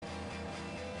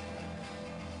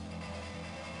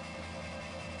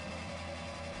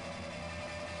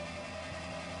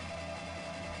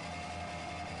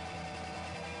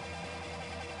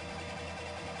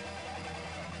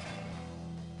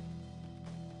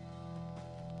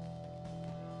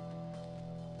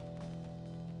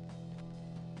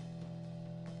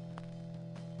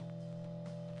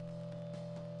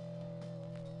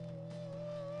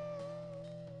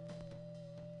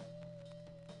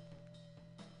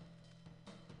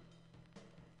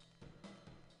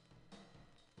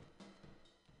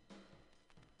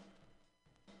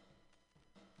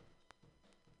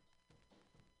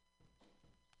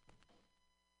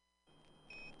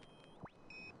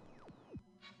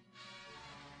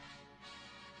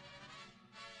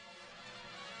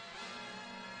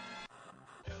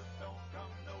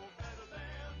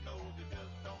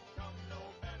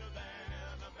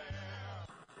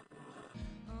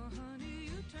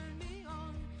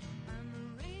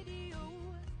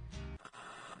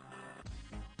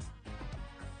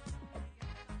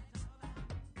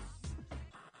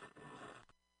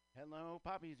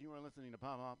Poppies, you are listening to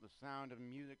Pop Off, the sound of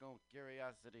musical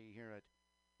curiosity here at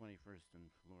 21st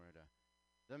and Florida.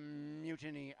 The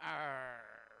Mutiny, our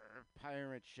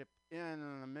pirate ship in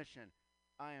the mission.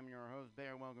 I am your host,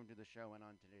 Bear. Welcome to the show, and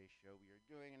on today's show, we are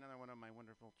doing another one of my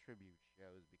wonderful tribute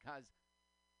shows because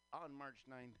on March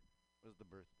 9th was the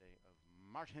birthday of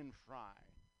Martin Fry,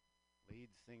 lead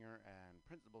singer and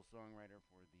principal songwriter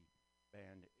for the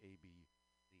band ABC.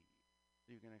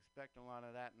 So you can expect a lot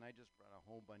of that, and I just brought a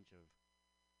whole bunch of,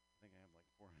 I think I have like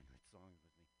 400 songs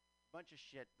with me. A bunch of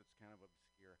shit that's kind of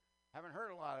obscure. Haven't heard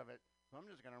a lot of it, so I'm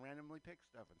just going to randomly pick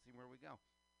stuff and see where we go.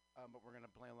 But we're going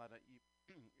to play a lot of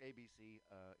ABC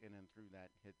in and through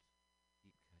that hits,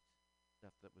 deep cuts,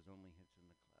 stuff that was only hits in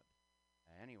the clubs.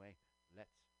 Anyway,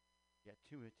 let's get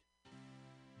to it.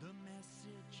 The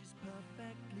message is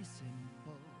perfectly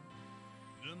simple.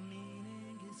 The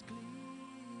meaning is clear.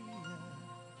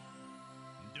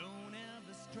 Don't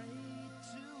ever stray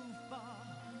too far,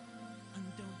 and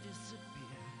don't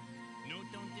disappear. No,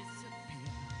 don't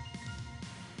disappear.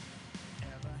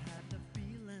 Ever had the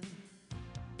feeling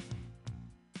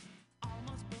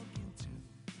almost broke in two?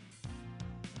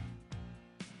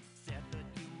 Said that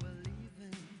you were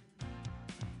leaving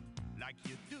like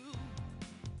you do.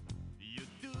 You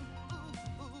do.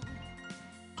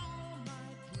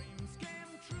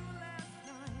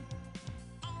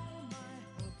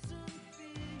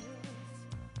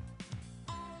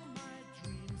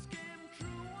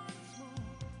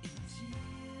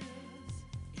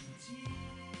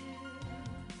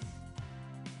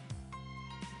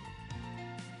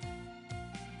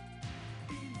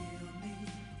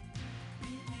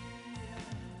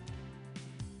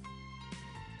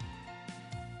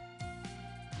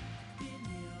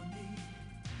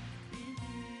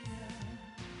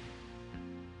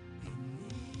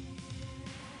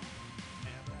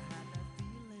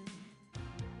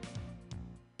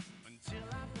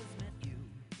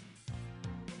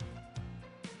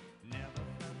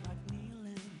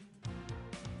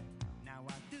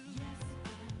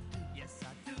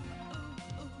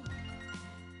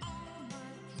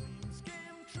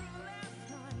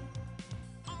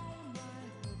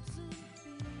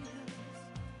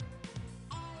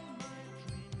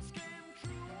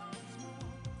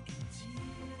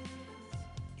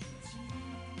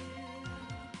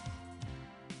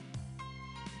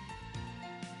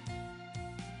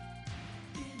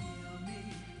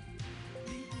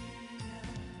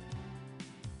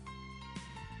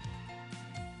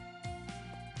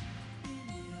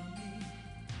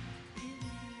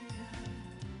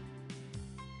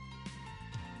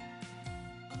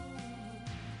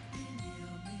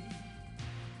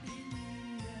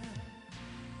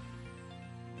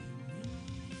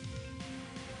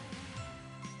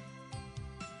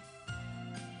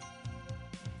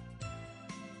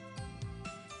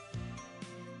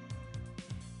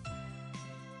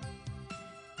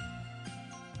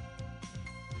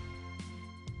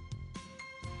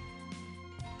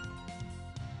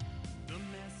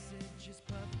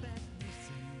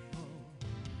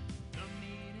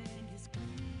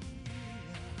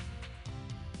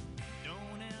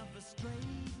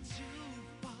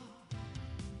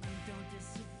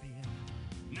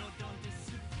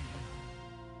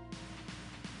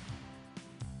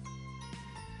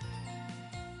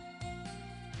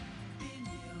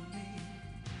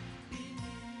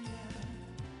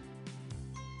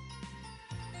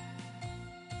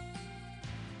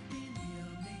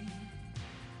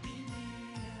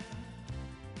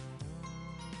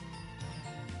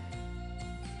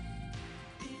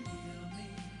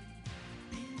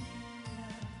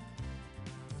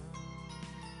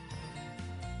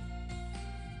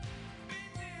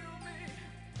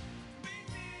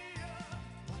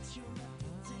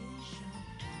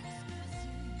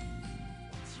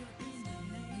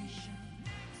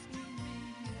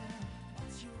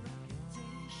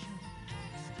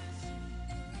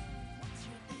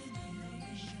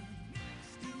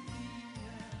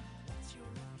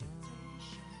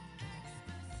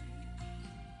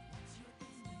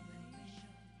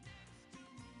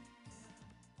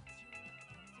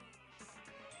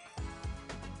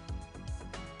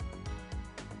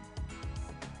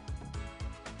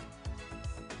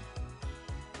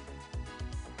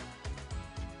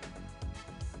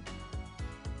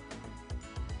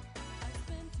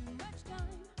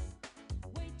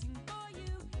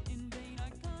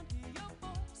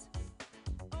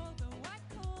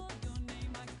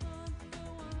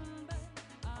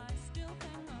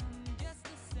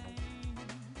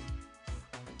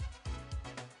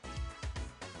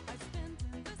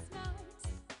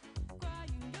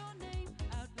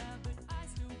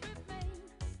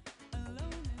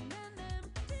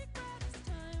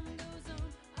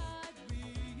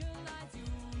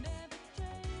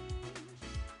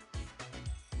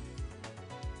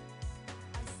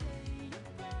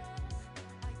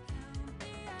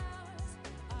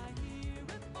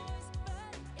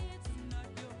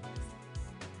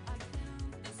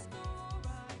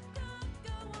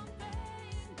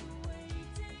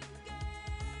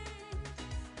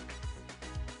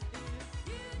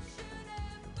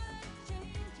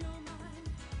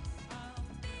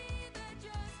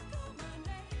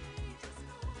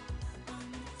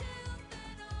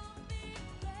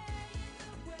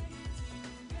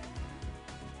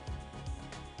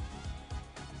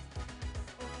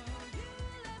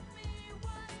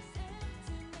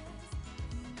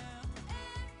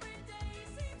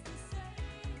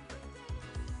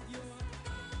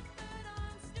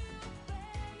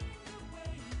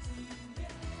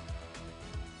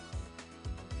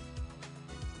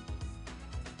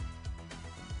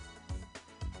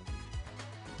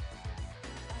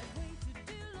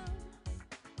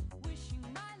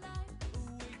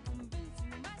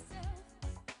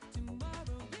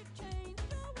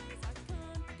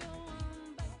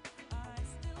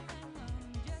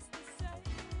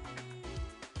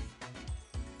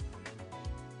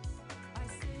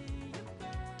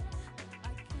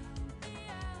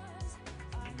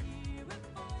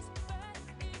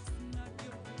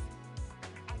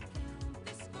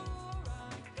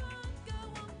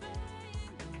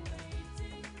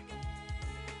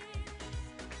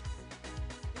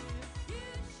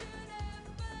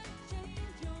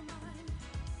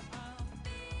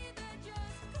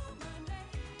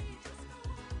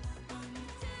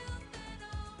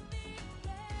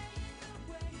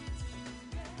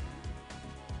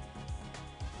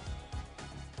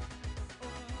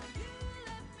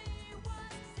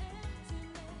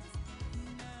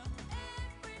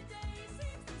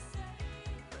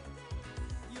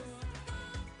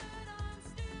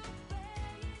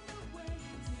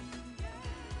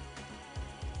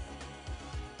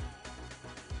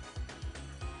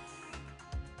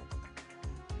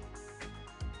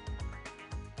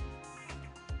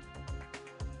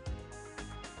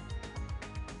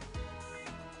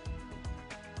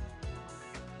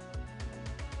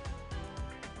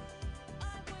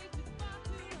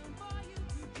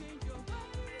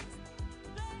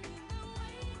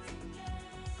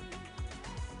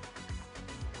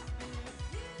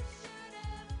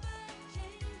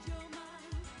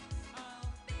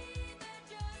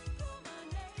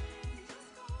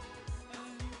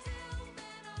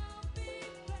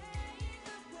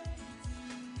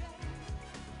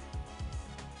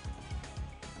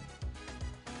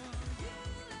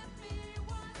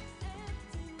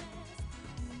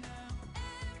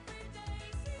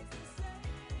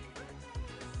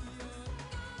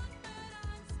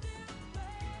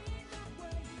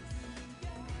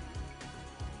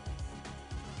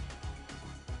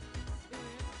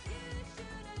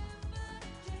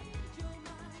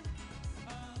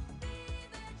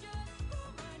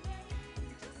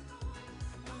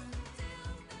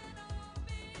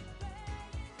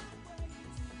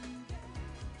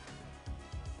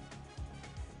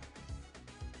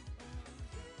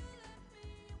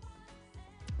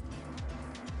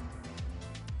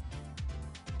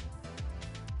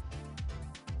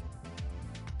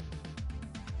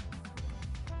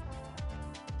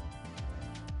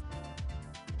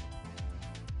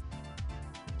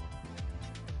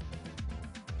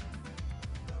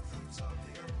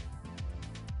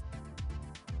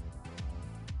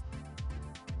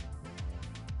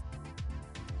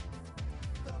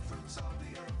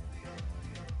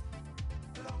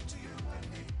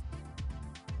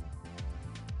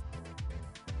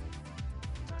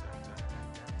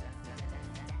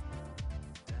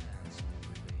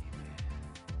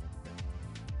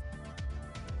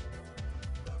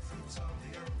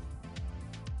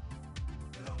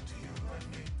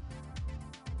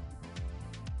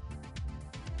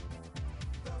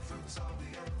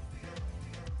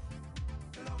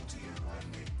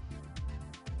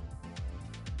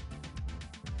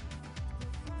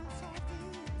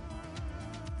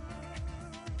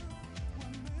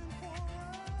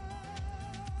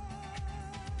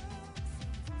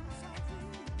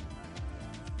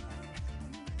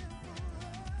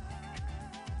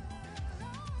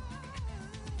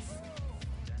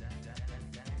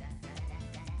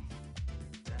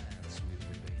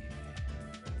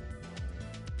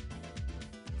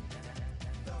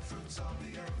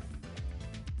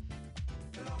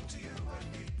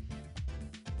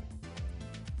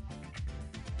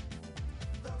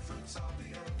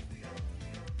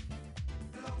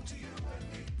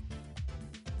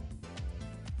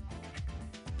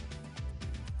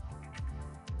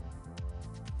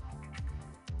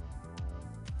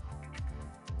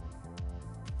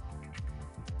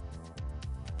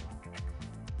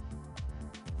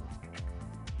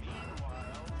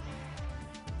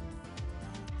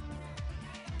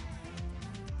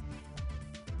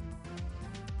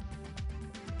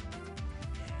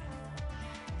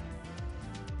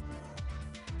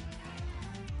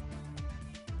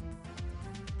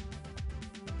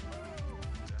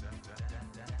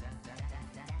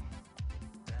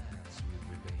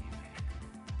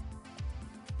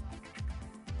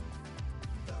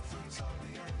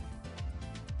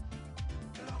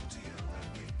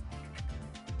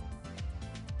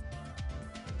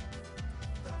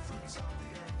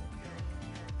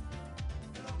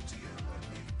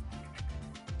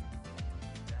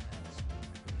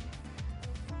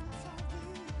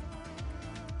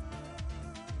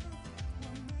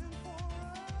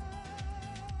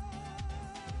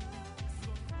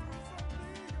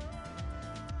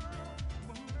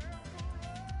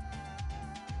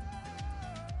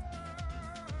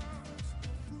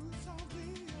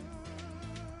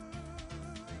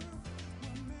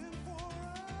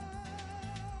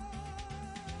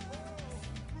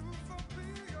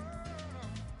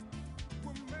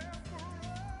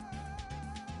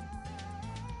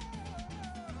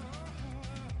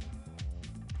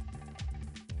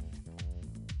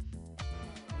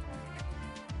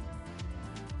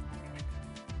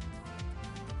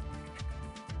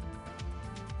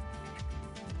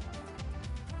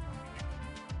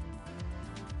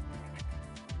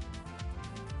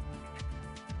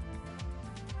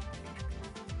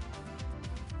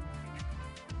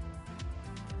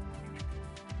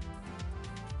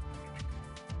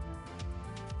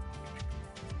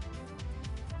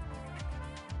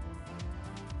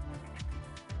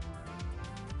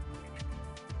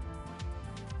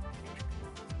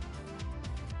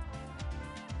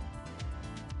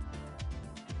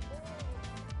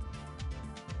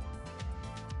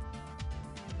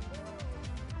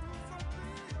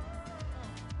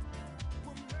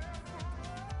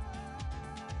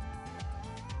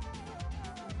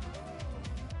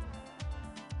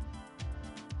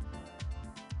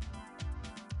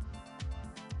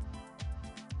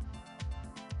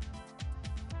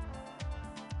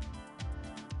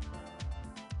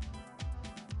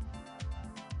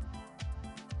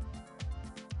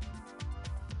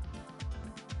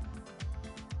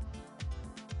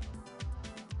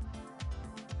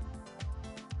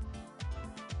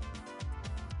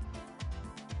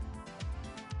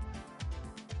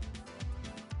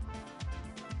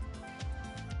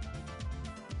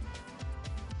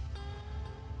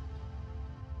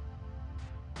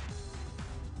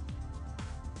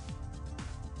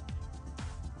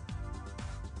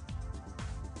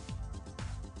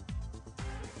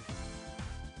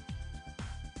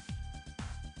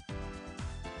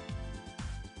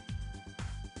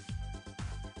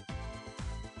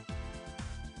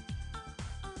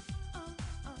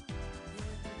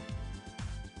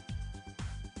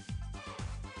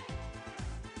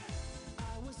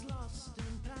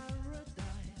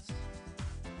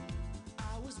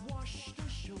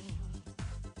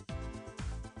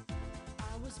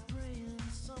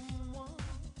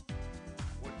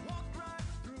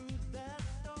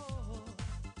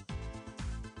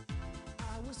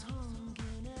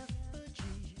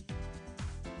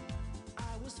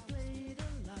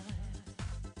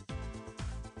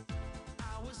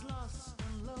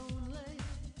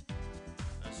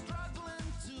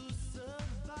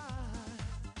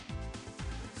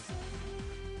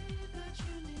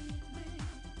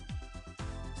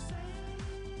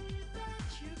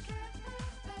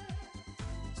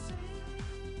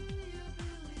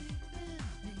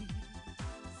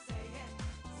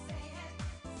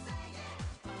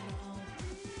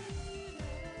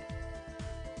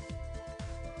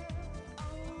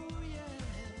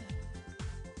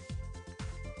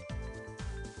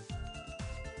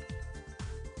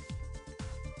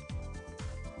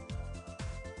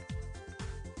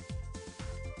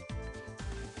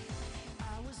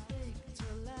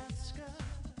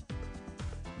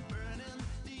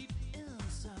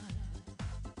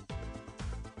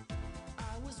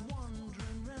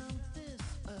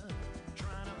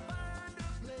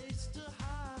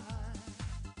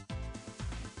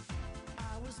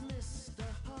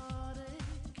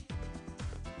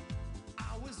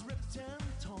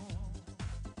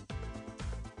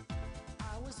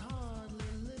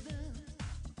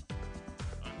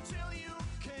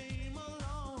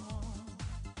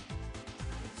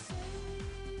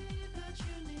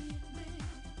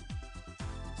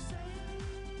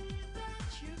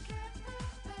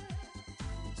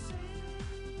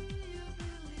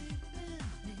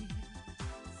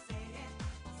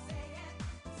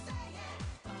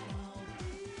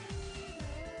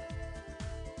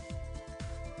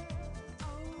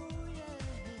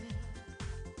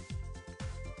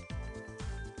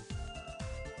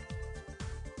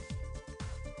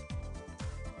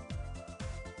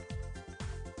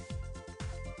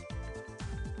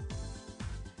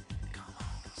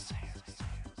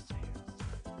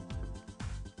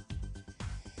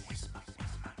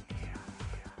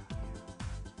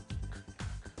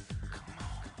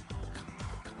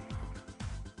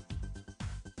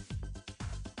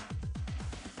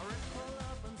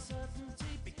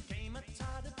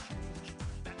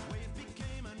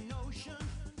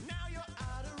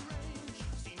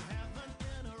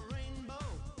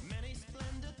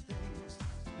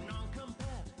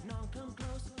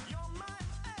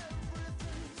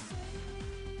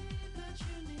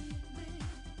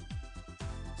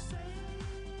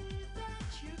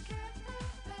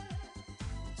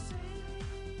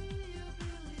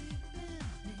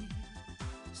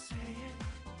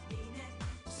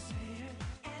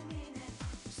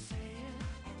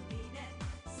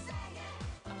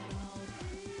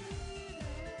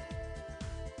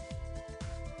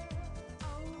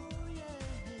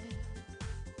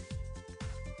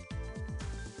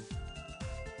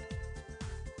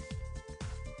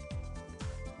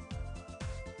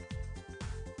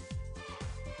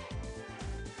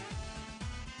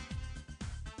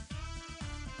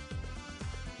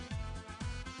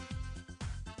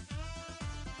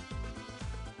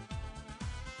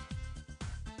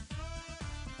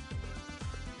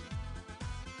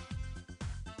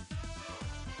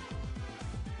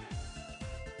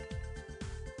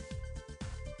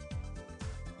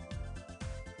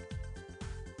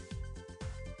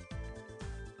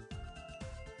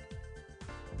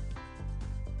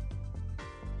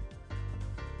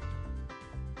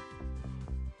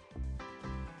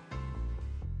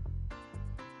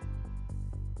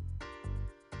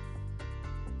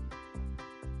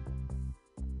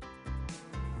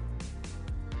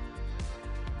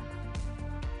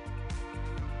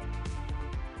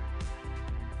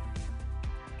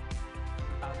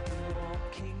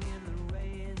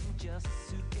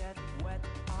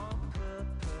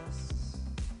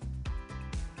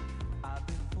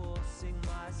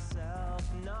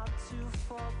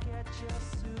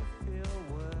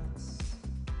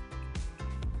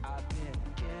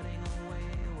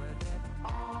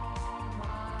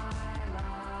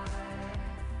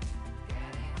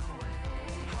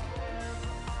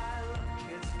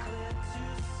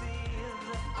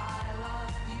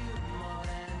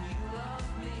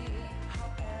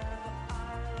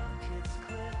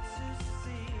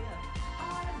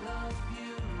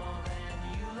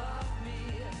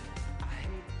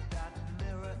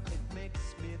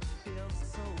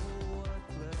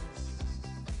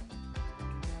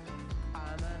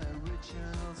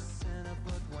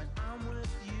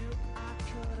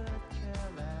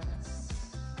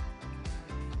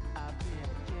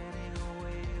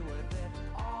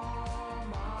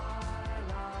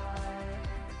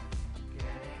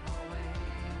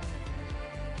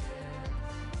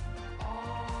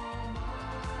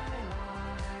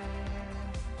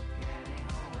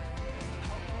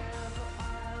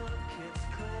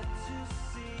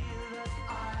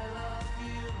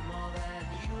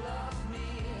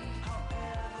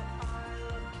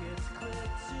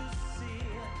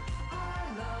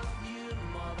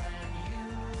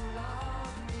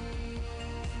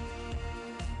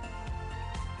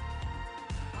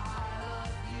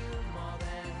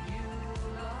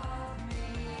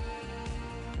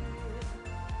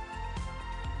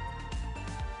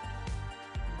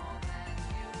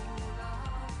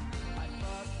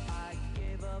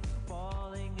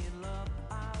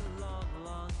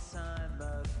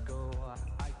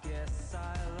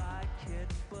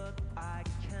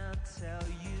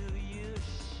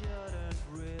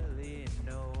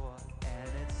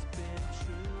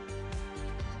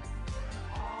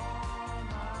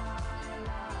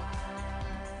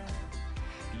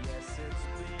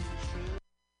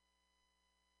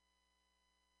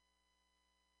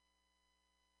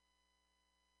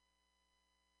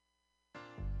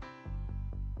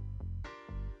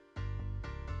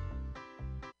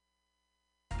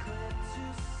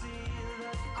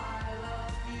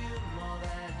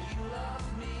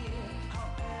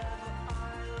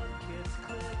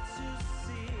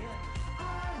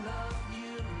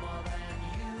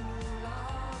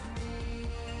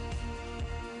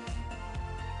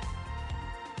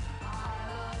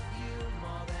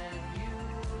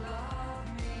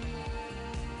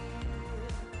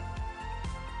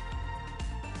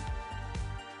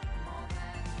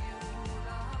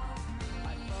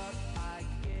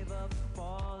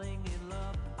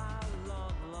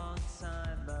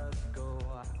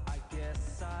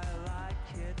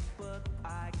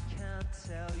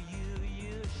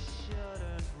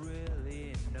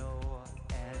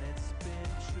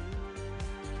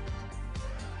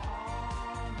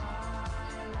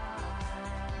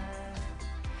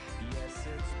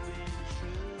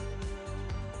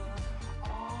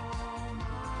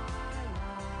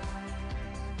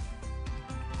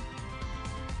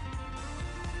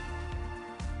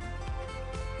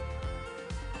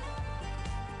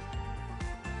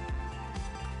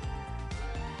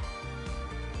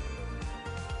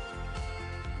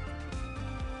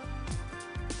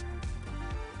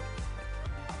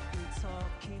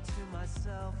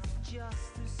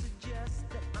 just to suggest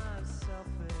that I'm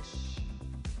selfish.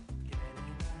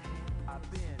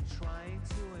 I've been trying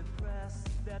to impress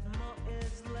that more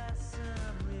is less and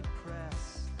I'm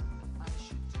repressed. I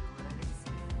should do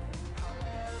anything.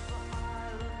 However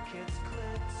I look, it's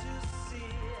clear to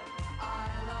see I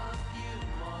love you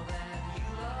more than you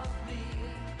love me.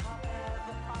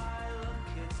 However I look,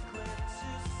 it's clear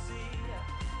to see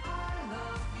I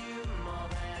love you more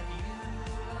than you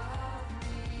love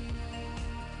me.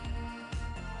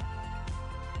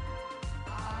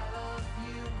 I love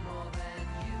you more than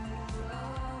you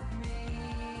love me.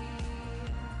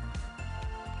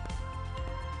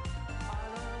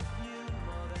 I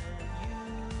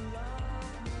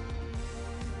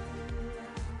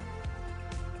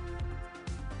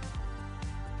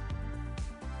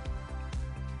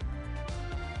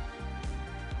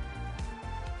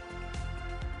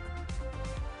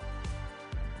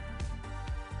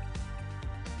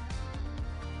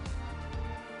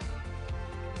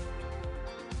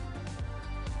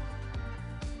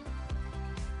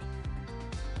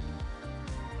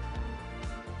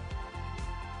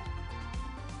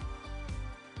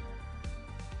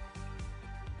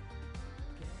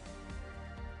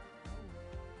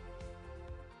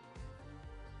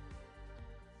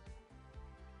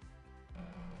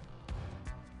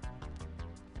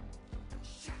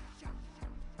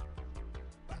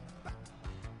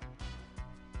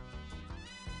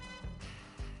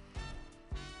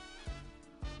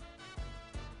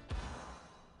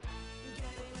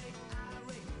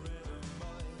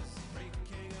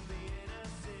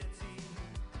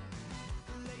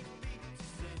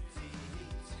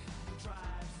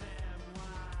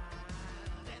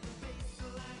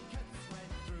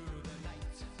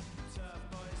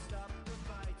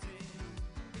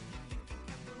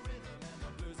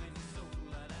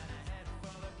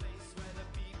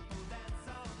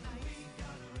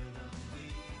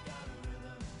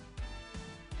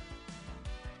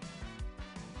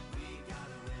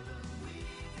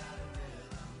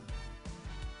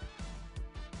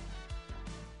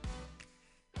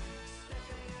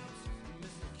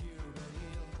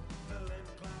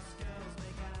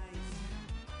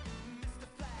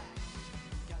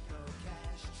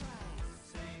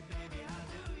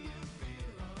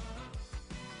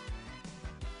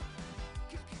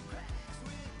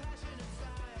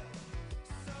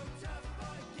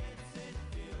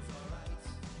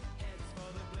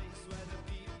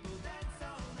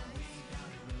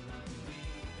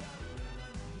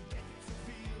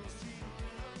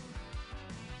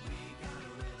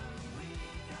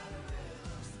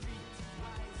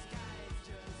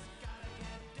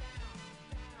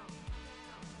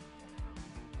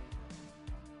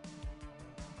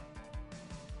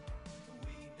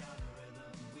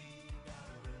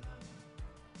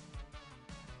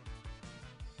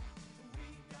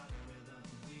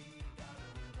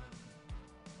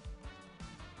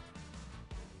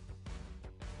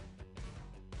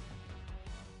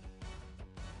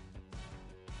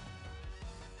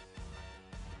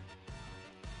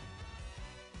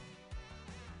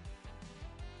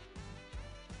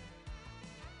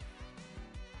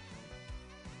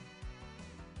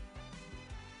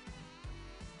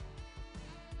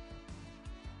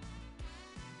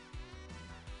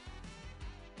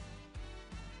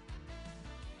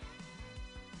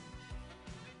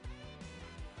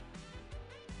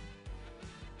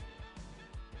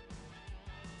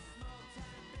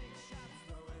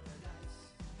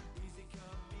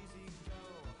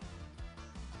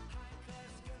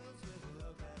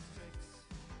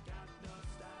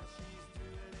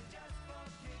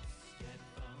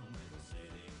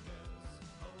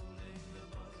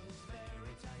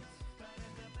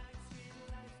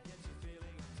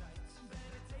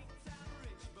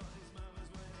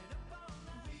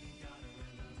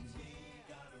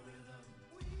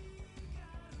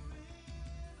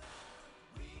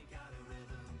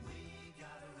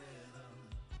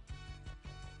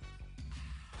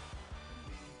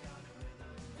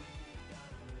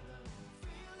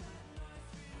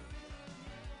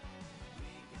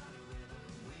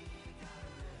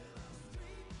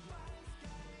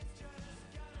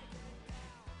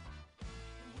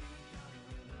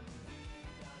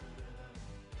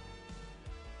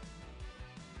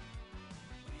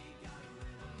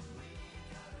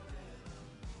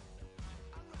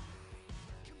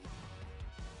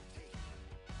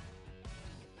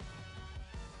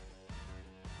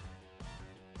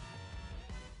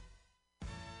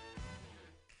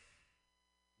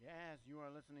are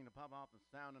listening to Pop Off the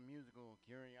Sound of Musical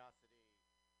Curiosity,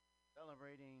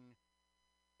 celebrating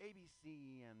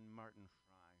ABC and Martin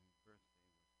Fry, whose birthday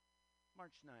was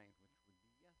March 9th, which would be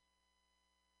yesterday.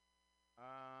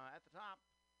 At the top,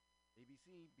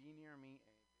 ABC, Be Near Me,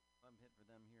 a big club hit for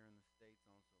them here in the States.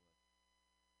 Also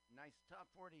a nice top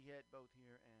 40 hit both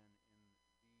here and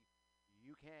in the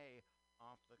UK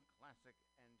off the classic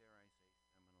and, dare I say,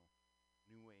 seminal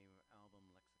new wave album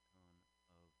Lexicon of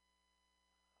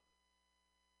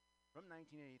from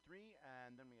 1983.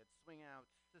 And then we had Swing Out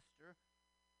Sister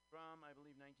from, I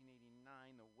believe, 1989,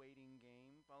 The Waiting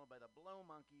Game, followed by the Blow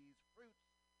Monkeys,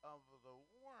 Fruits of the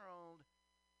World,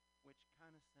 which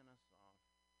kind of sent us off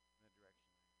in a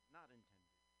direction not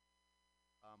intended.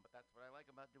 But that's what I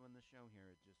like about doing the show here.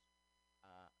 It just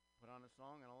put on a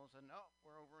song, and all of a sudden, oh,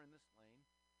 we're over in this lane.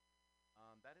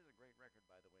 That is a great record,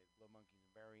 by the way. The Blow Monkeys,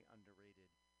 very underrated,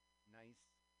 nice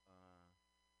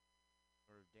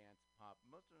sort of dance pop.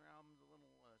 Most of their albums a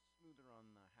little smoother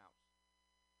on the house,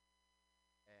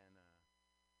 and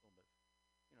a little bit,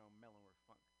 mellower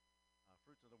funk.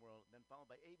 Fruits of the World, then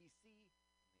followed by ABC,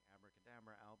 the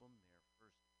Abracadabra album, their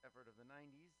first effort of the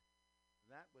 90s.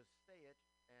 That was Say It,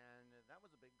 and that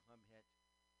was a big club hit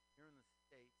here in the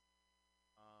States,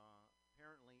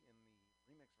 apparently in the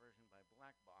remix version by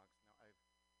Black Box. Now, I've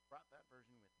brought that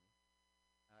version with me,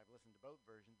 and I've listened to both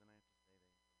versions, and I have to say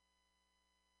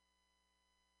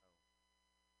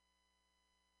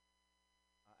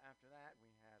after that,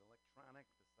 we had Electronic,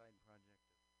 the side project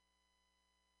of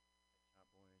Pet Shop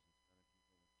Boys and some other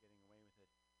people with Getting Away With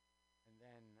It. And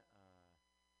then,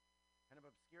 kind of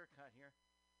obscure cut here,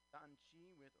 Don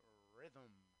Chi with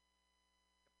Rhythm.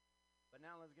 But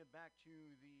now let's get back to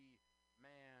the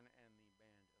man and the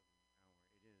band of the hour.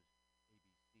 It is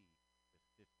ABC with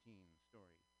 15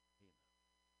 Story Halo.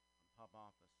 On Pop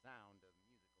Off the Sound of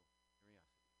Musical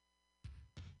Curiosity.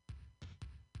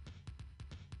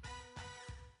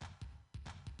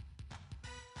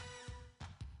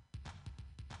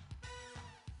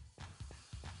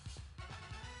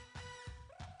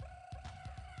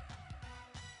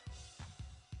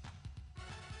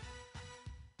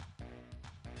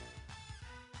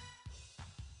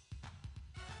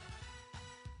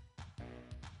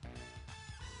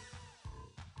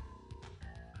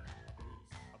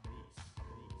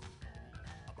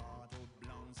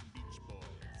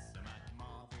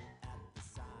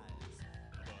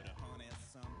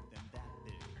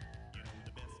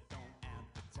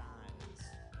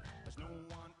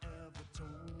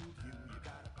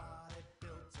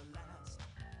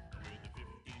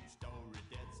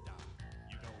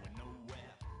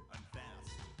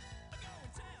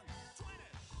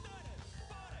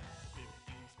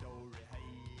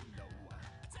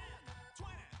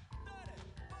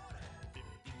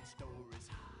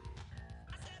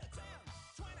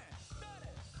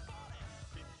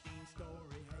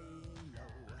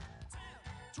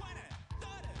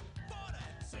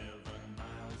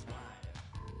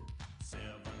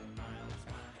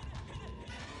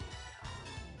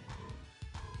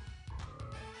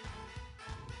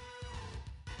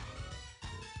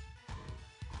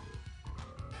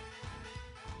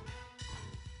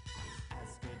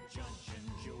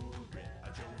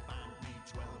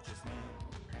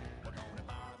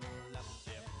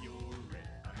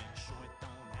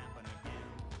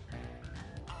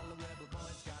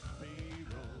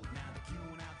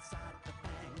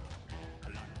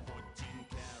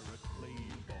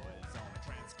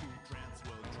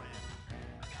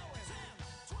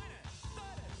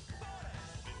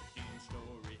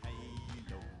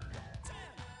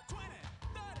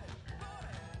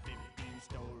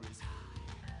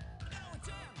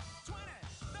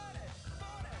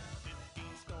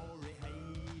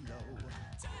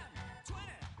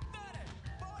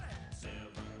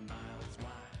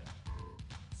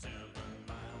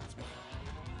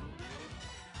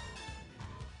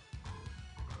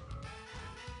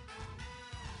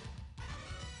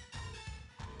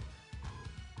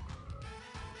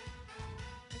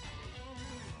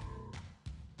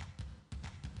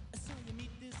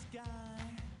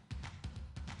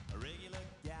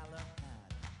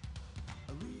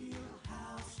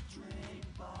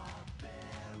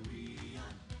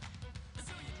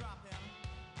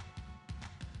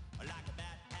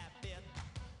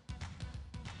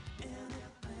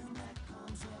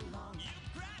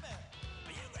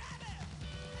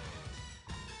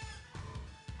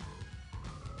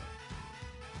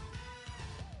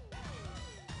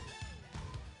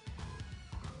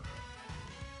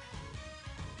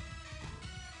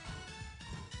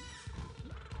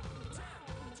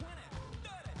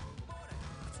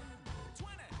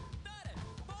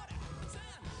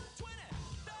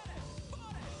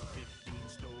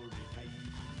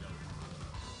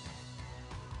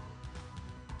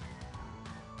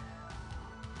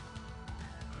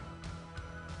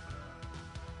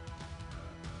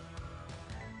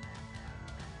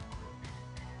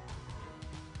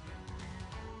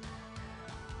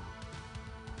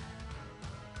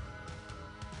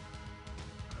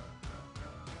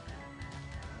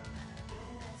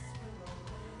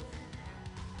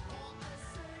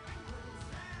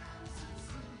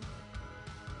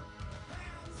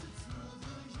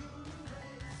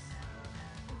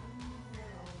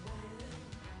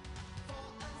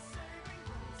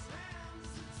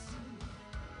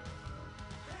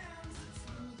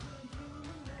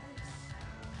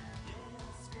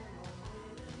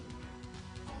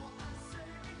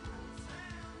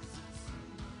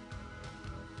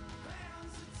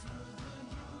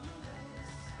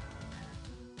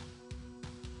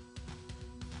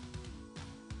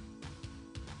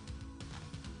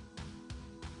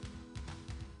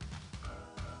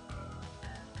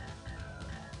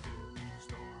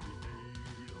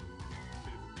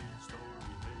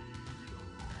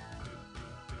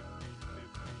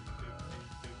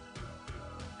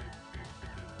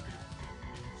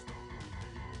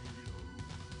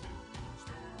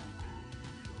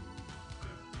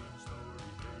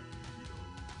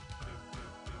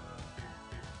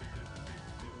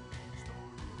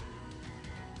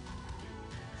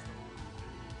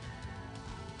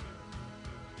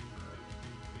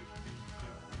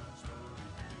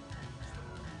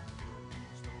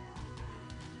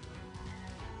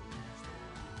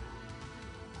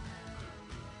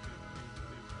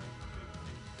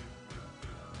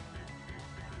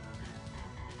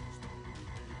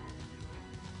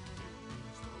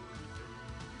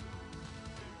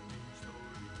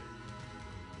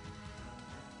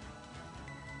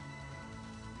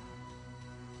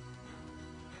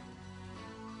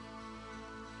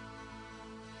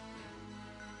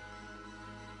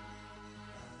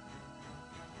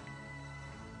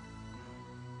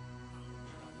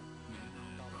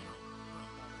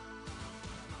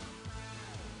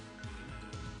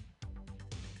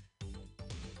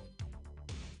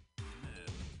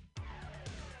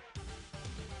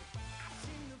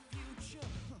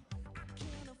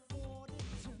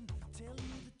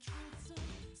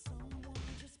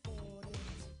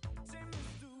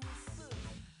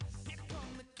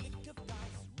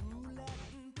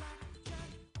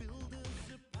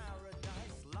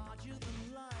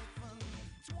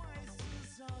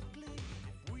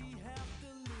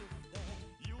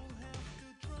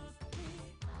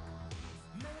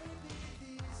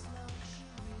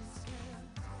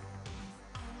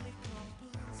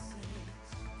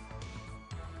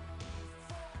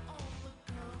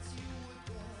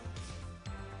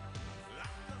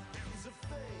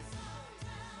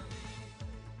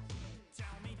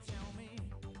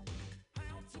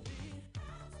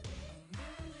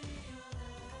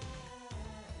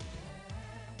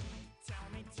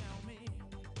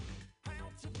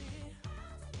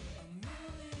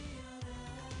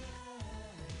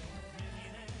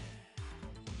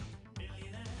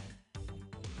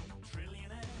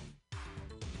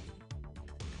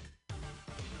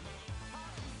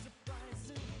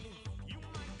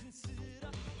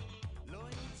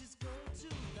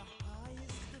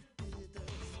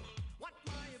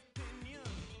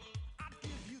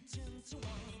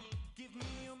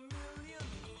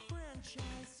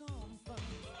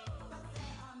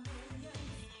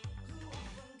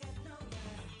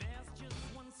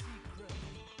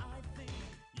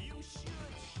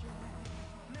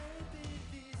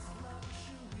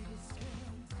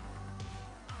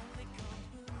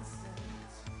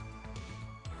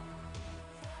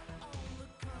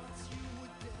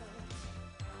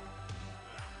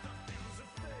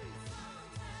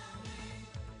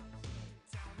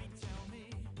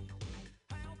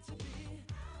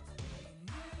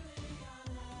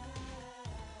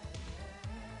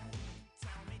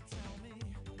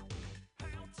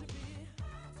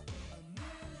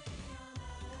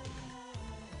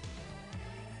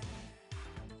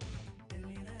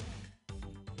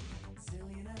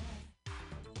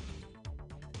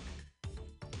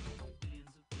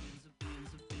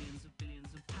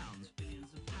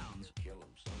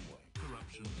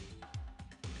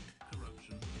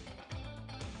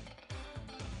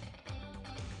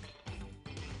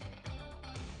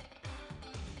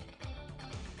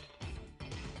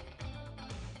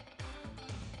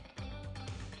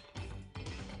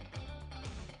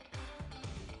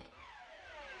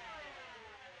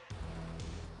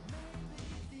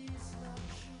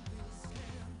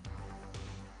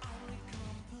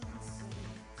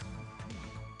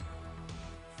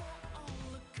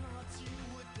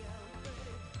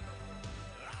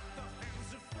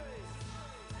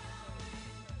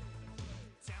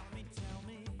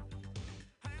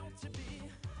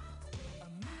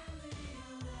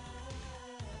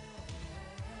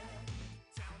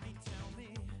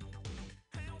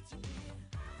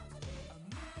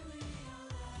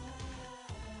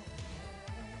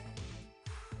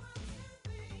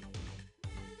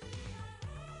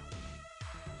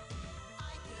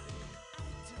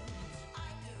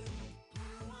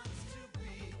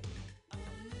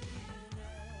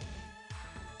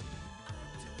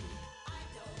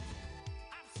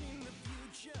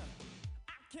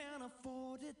 can't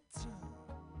afford it to.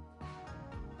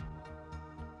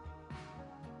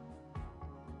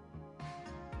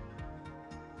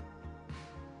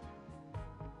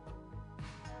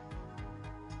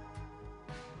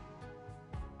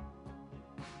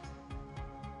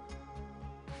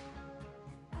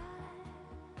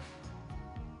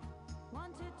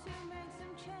 Wanted to make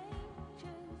some changes.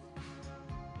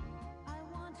 I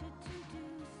wanted to do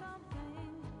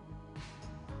something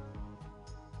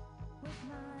with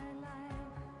my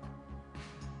life.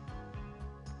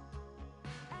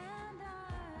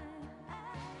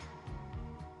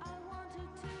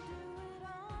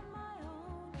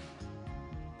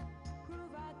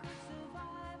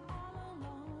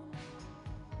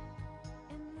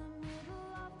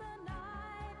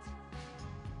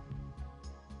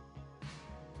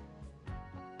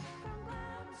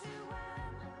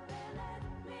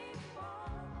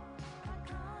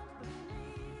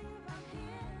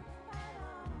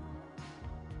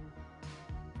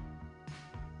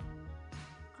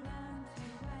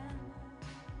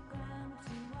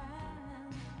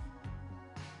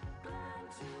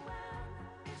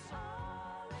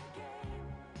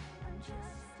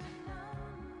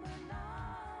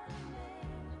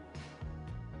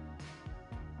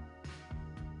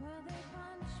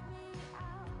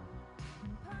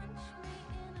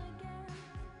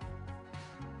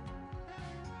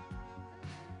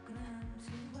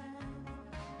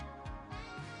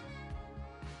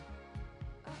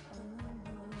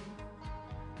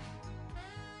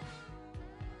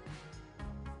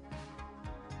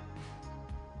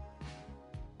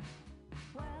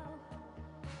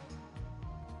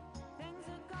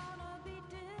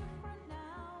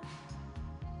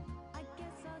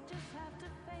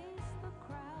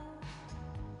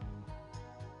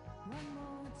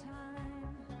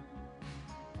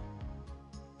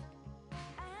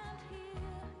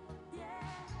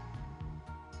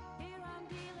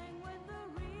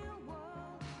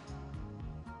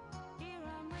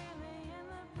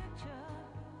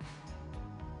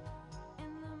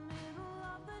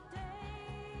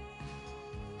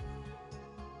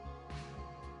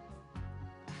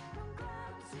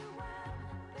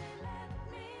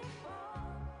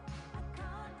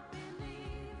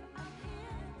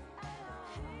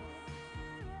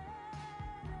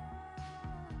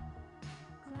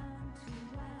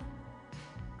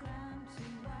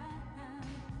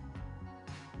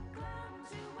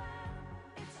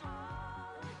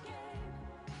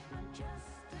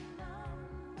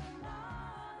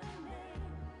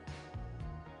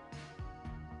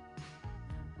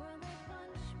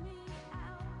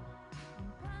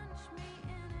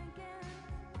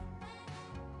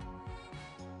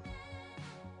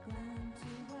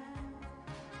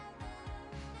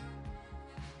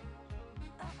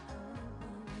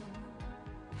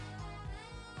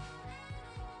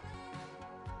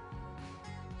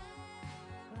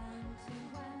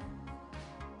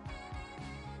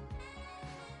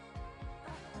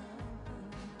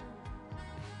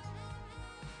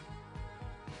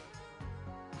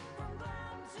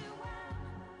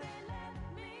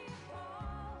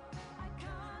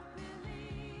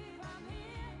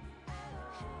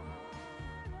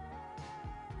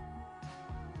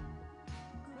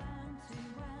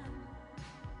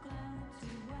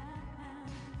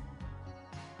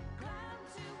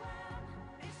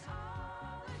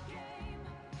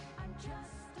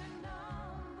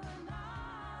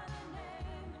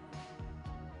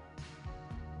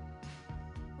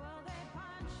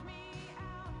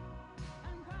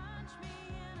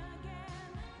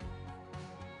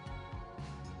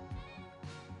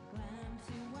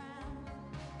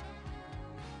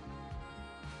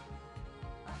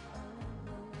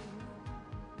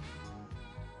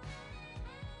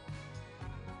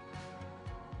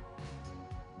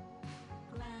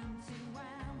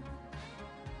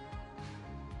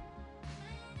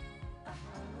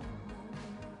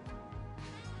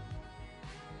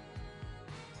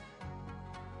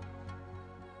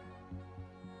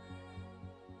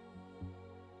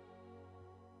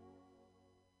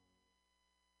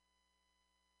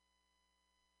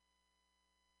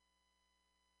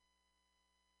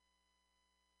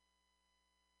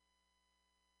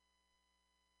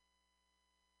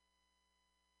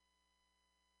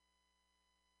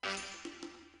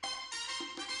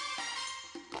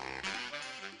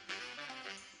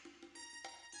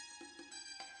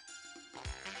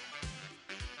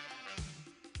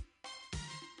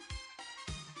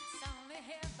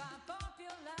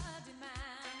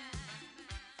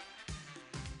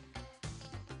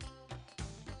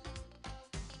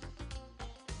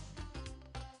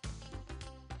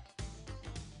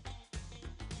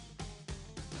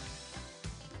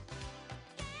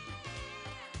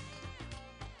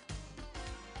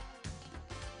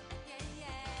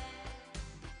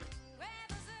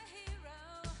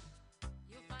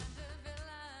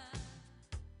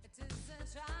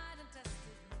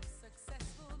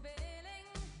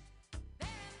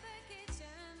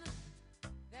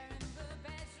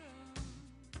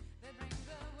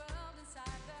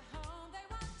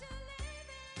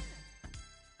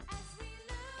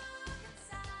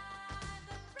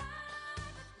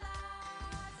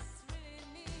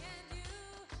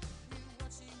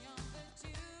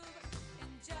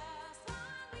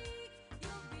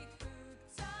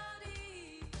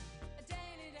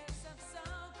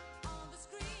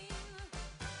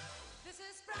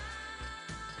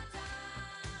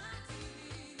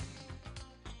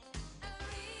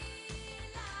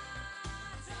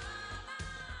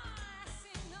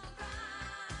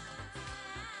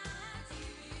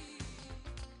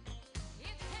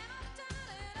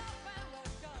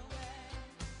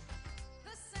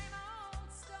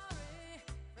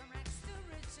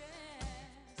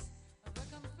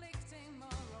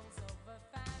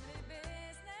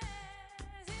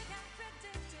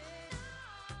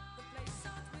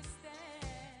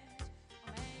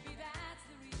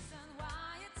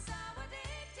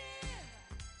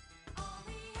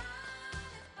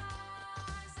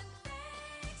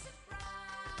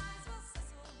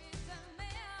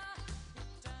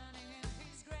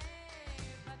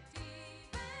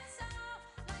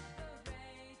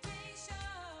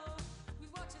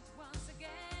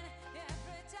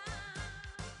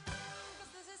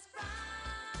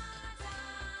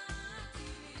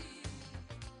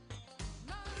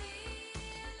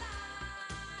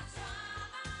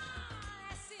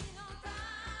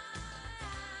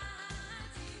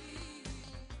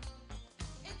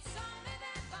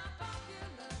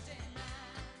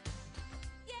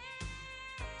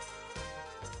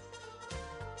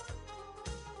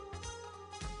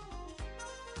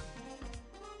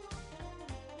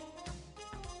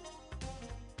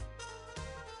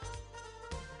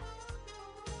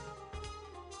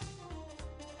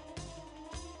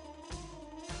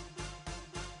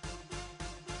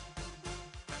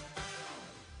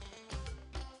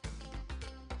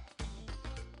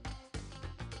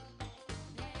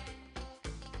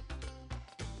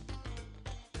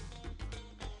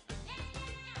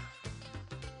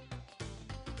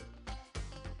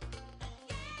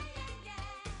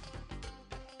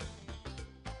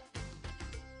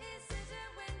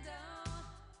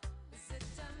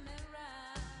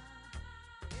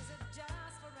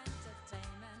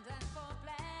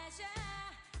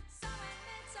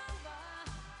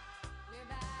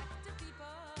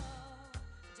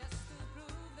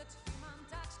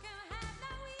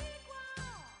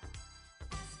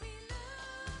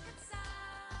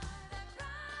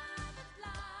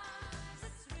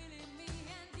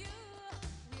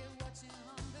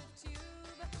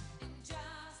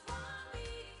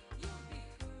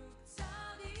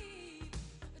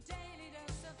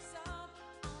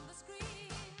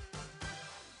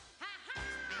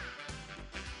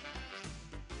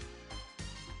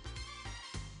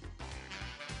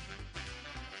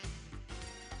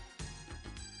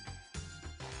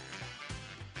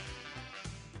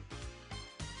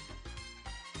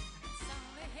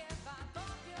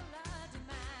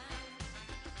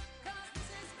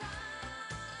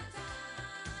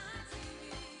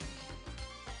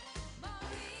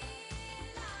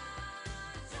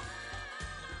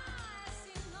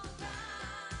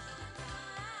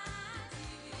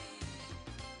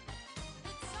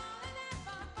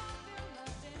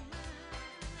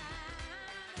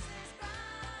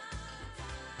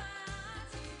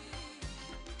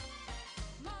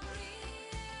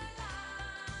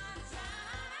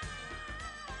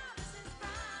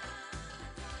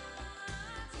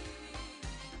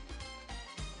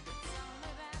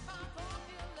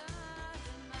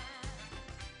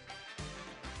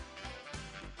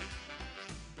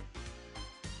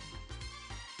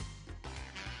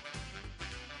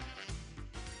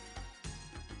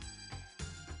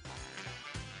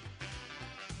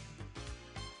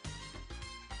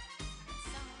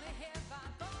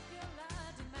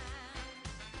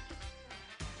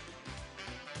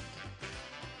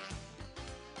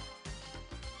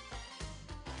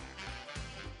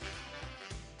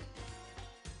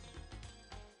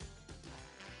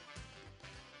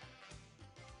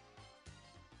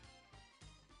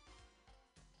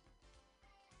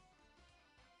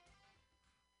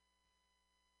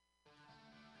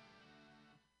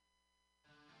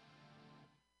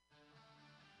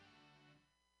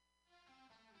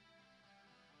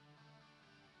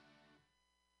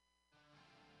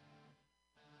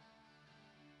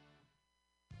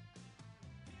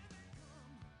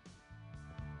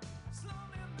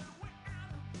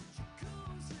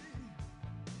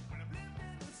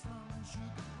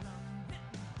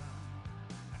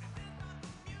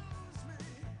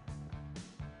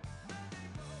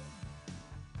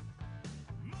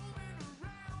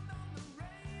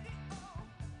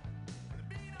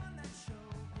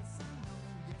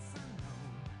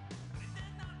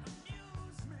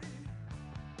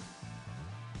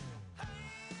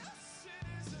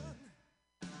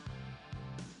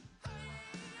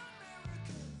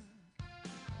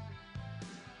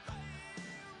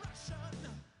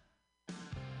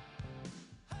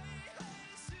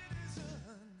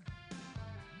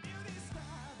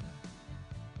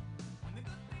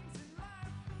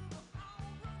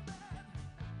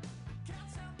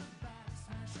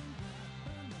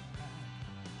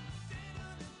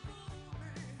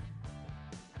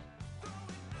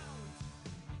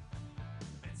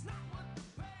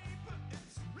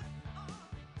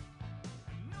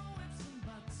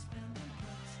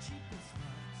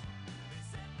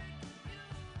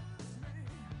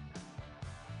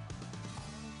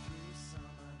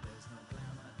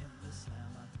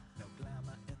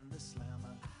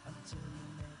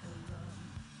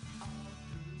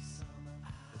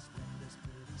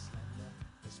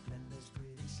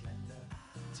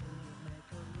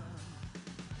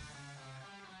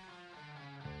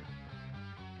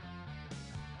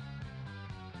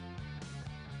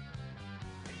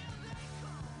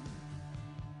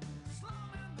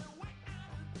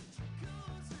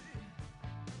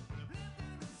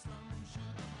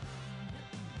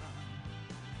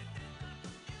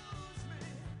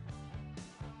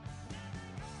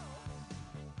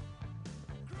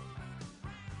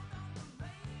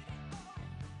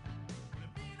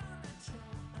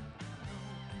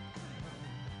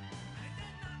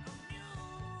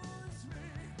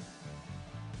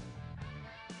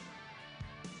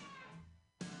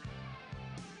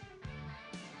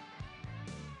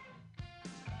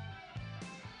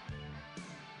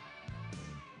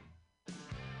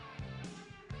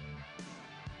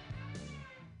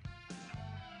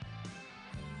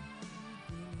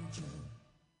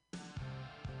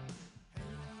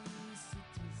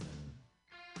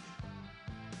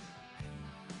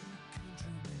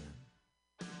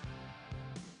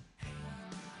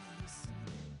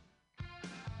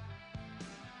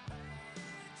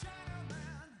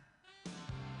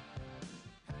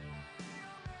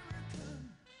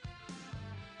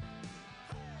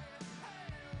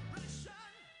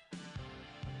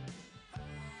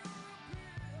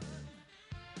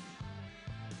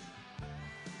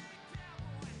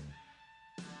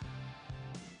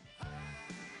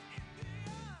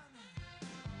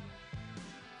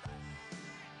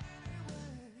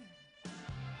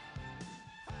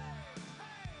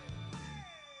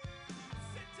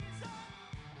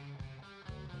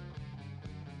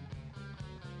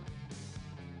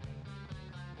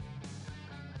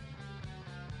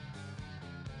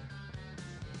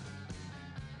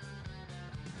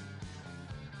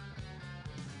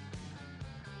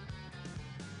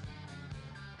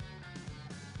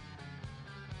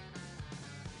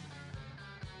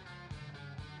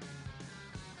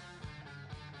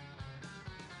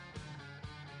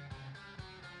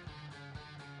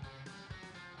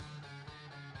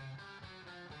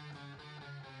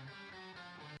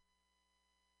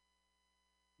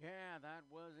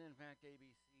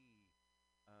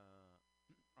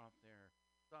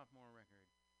 sophomore record,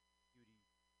 Beauty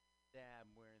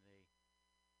Dab, where they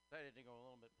decided to go a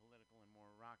little bit political and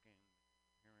more rocking.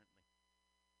 Apparently,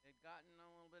 they'd gotten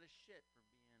a little bit of shit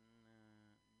for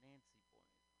being Nancy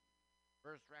boys on the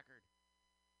first record.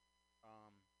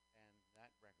 And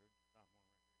that record, the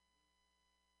sophomore record,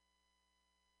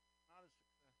 not as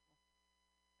successful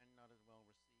and not as well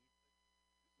received, but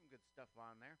there's some good stuff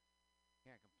on there.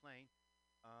 Can't complain.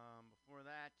 Before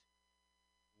that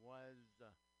was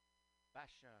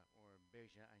Basha or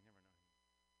Beja, I never know.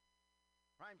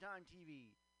 Primetime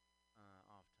TV,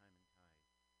 off Time and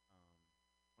Tide.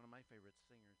 One of my favorite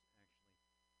singers, actually.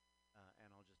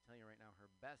 And I'll just tell you right now,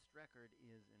 her best record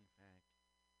is, in fact,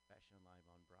 Basha Live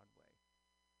on Broadway.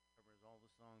 Covers all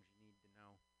the songs you need to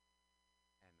know, and it's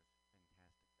fantastic backing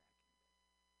vocals.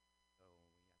 So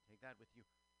we got to take that with you.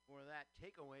 For that,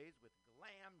 Takeaways with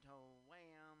Glam to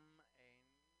Wham, a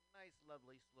nice,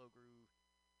 lovely slow groove.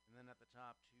 And then at the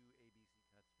top, two ABC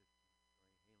cuts, 15th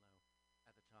Story Halo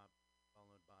at the top,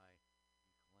 followed by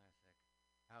the classic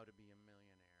How to Be a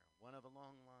Millionaire. One of a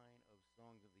long line of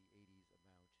songs of the 80s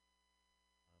about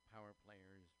power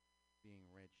players being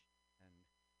rich and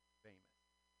famous.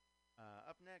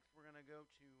 Up next, we're going to go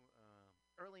to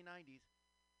early 90s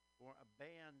for a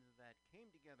band that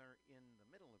came together in the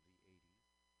middle of the 80s,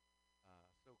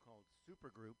 so-called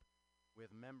supergroup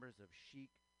with members of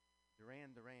Chic,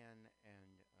 Duran Duran,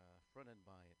 and fronted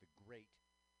by the great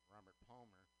Robert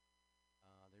Palmer.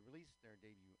 They released their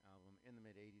debut album in the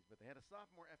mid-'80s, but they had a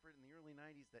sophomore effort in the early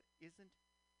 90s that isn't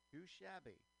too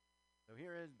shabby. So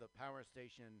here is the Power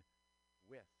Station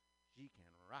with She Can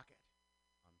Rock It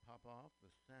on Pop Off,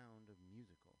 the sound of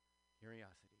musical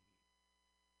curiosity.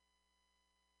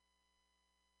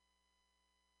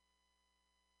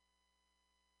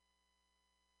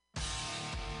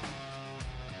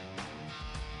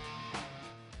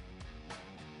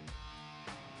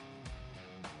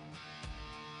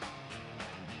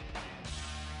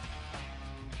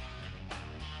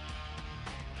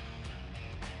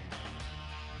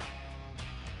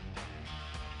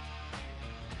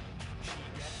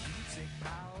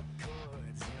 Out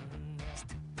chords in the nest.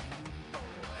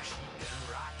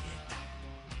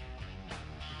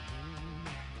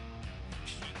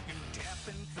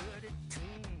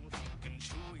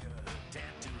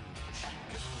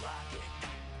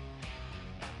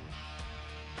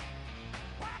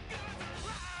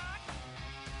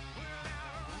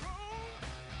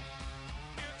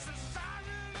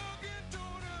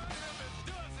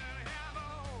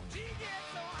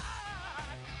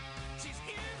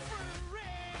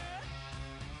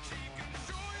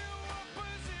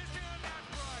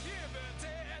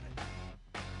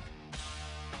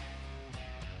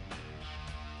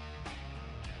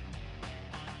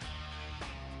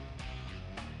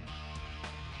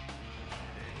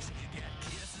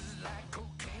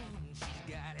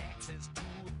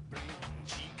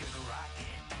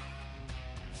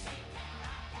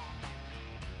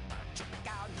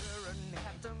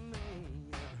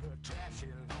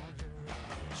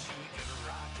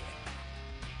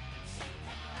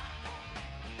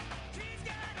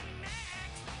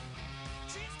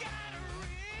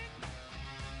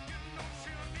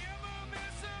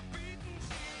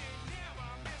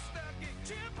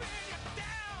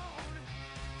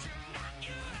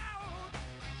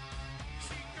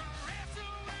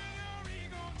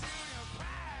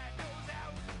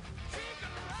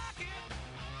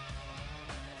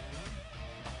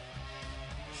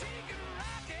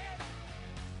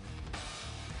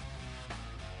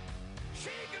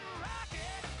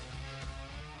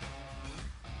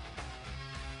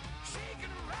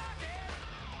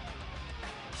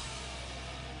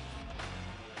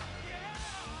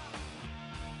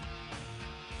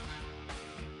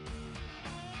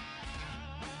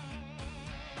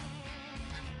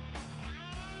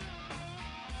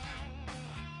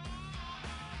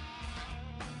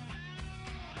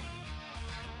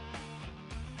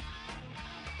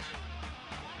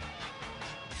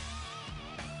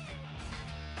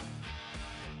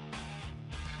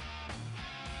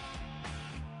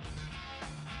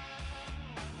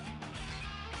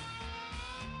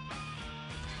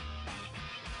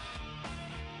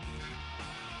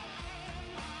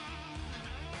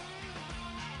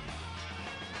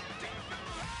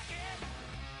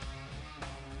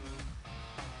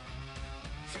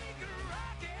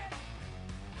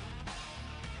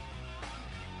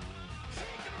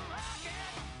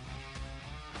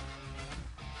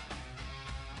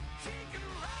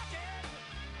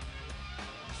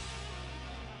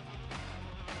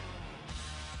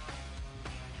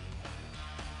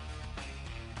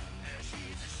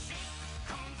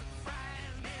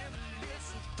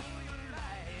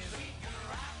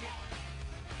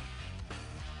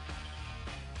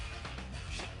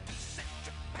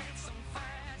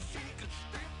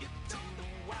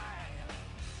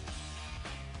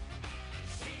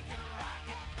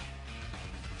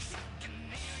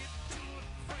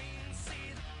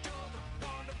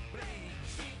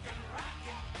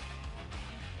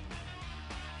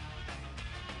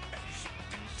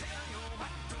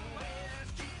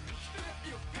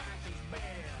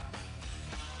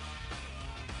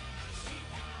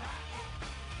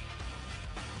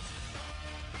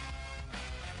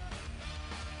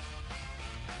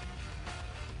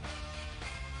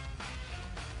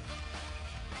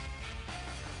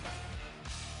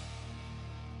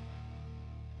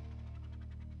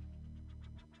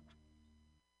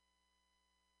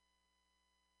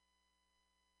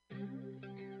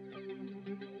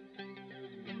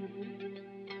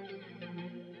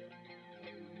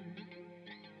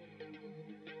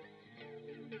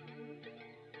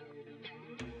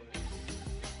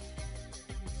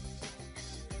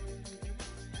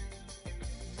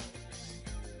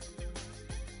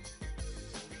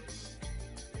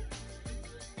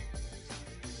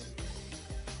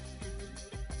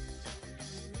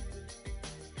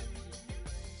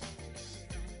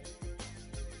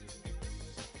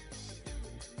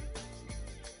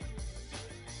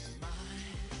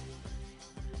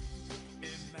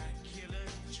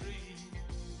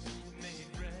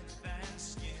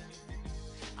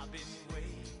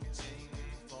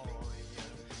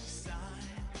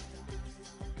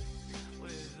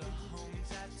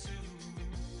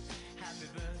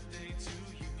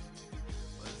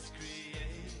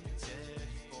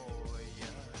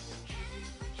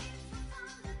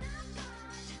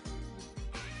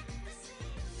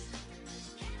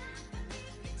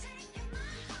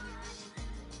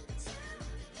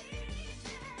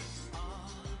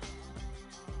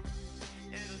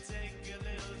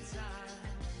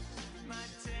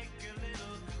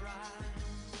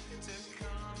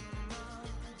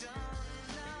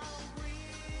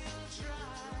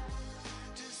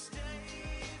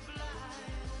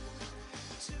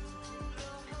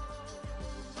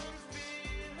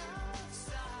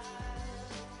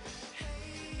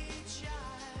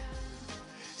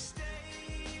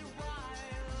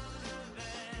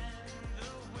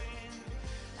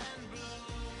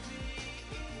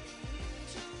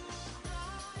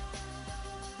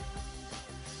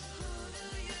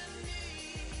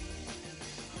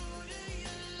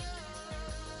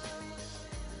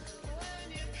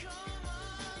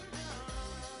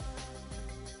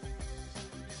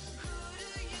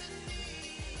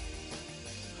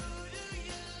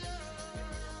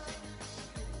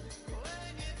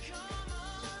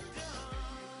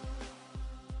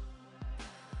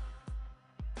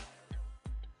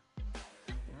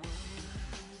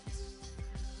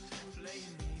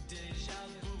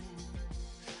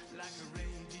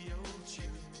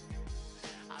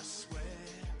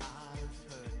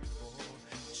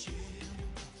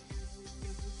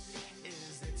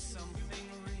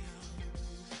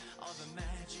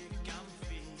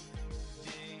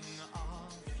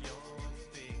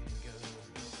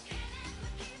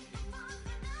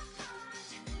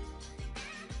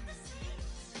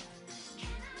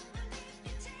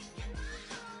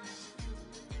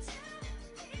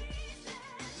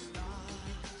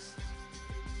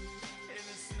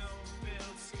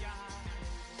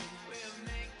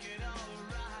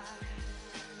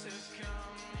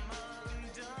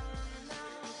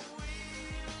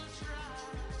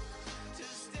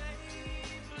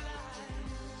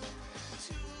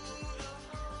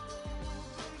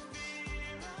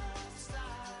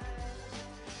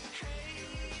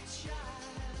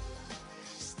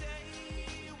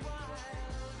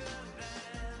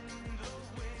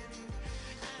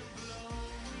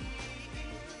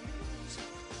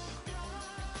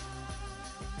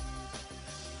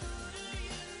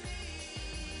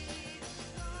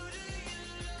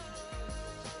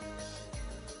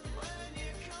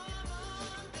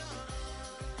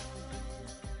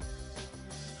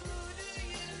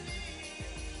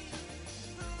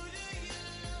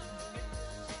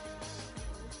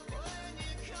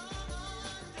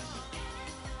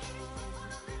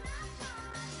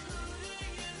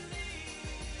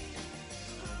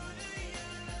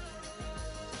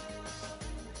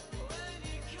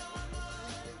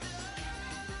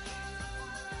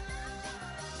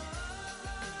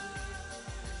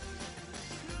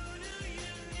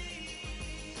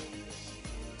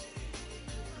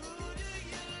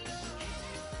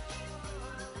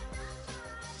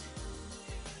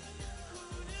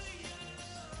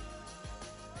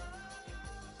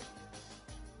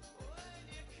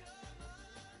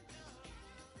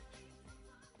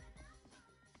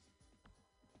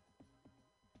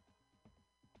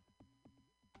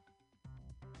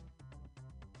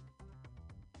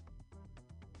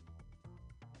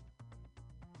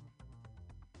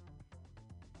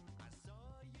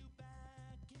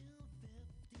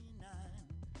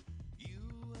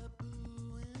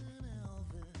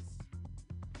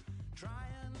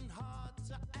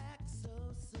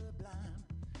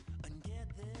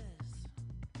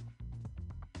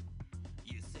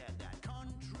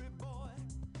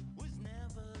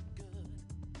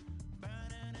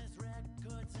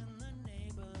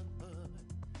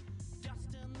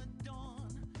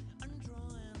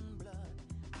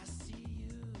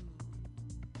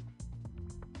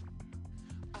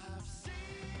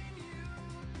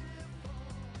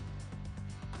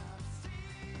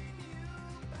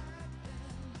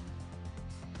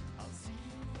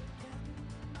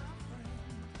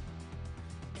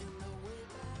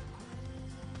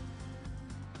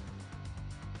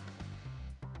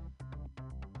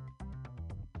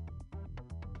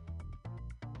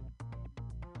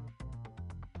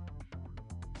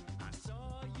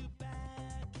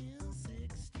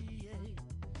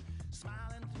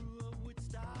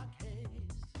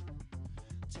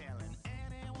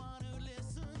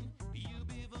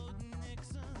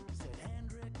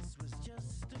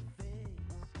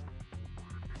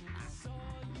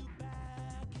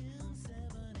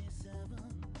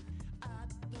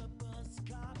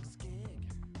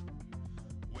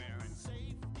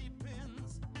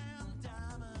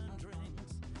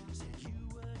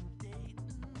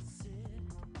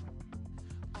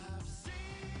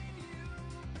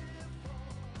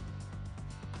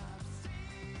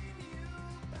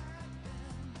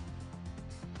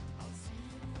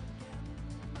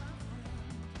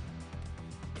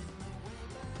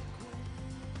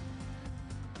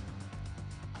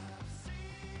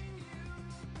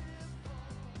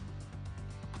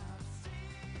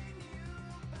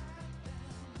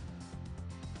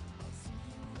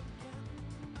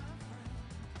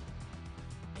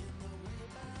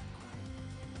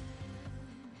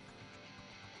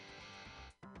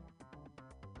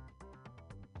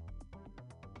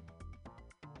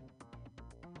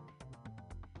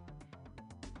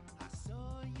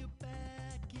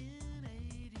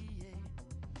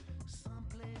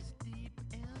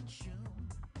 tune,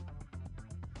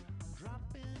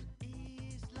 dropping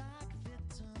E's like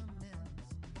vitamins.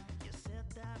 You said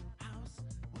that house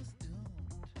was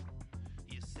doomed.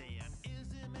 You say an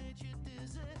easy made you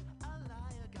dizzy, a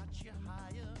liar got you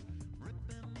higher,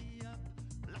 ripping me up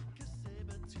like a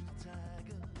saber-toothed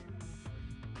tiger.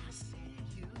 I see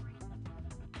you,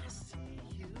 I see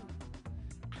you,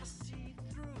 I see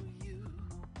through you.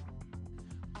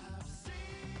 I've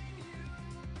seen you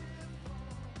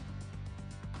before,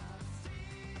 I've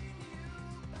seen you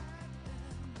back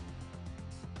then,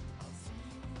 I'll see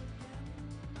you again,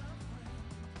 my friend,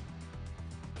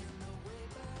 in the way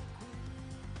back when.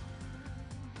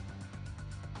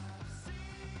 I've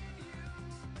seen you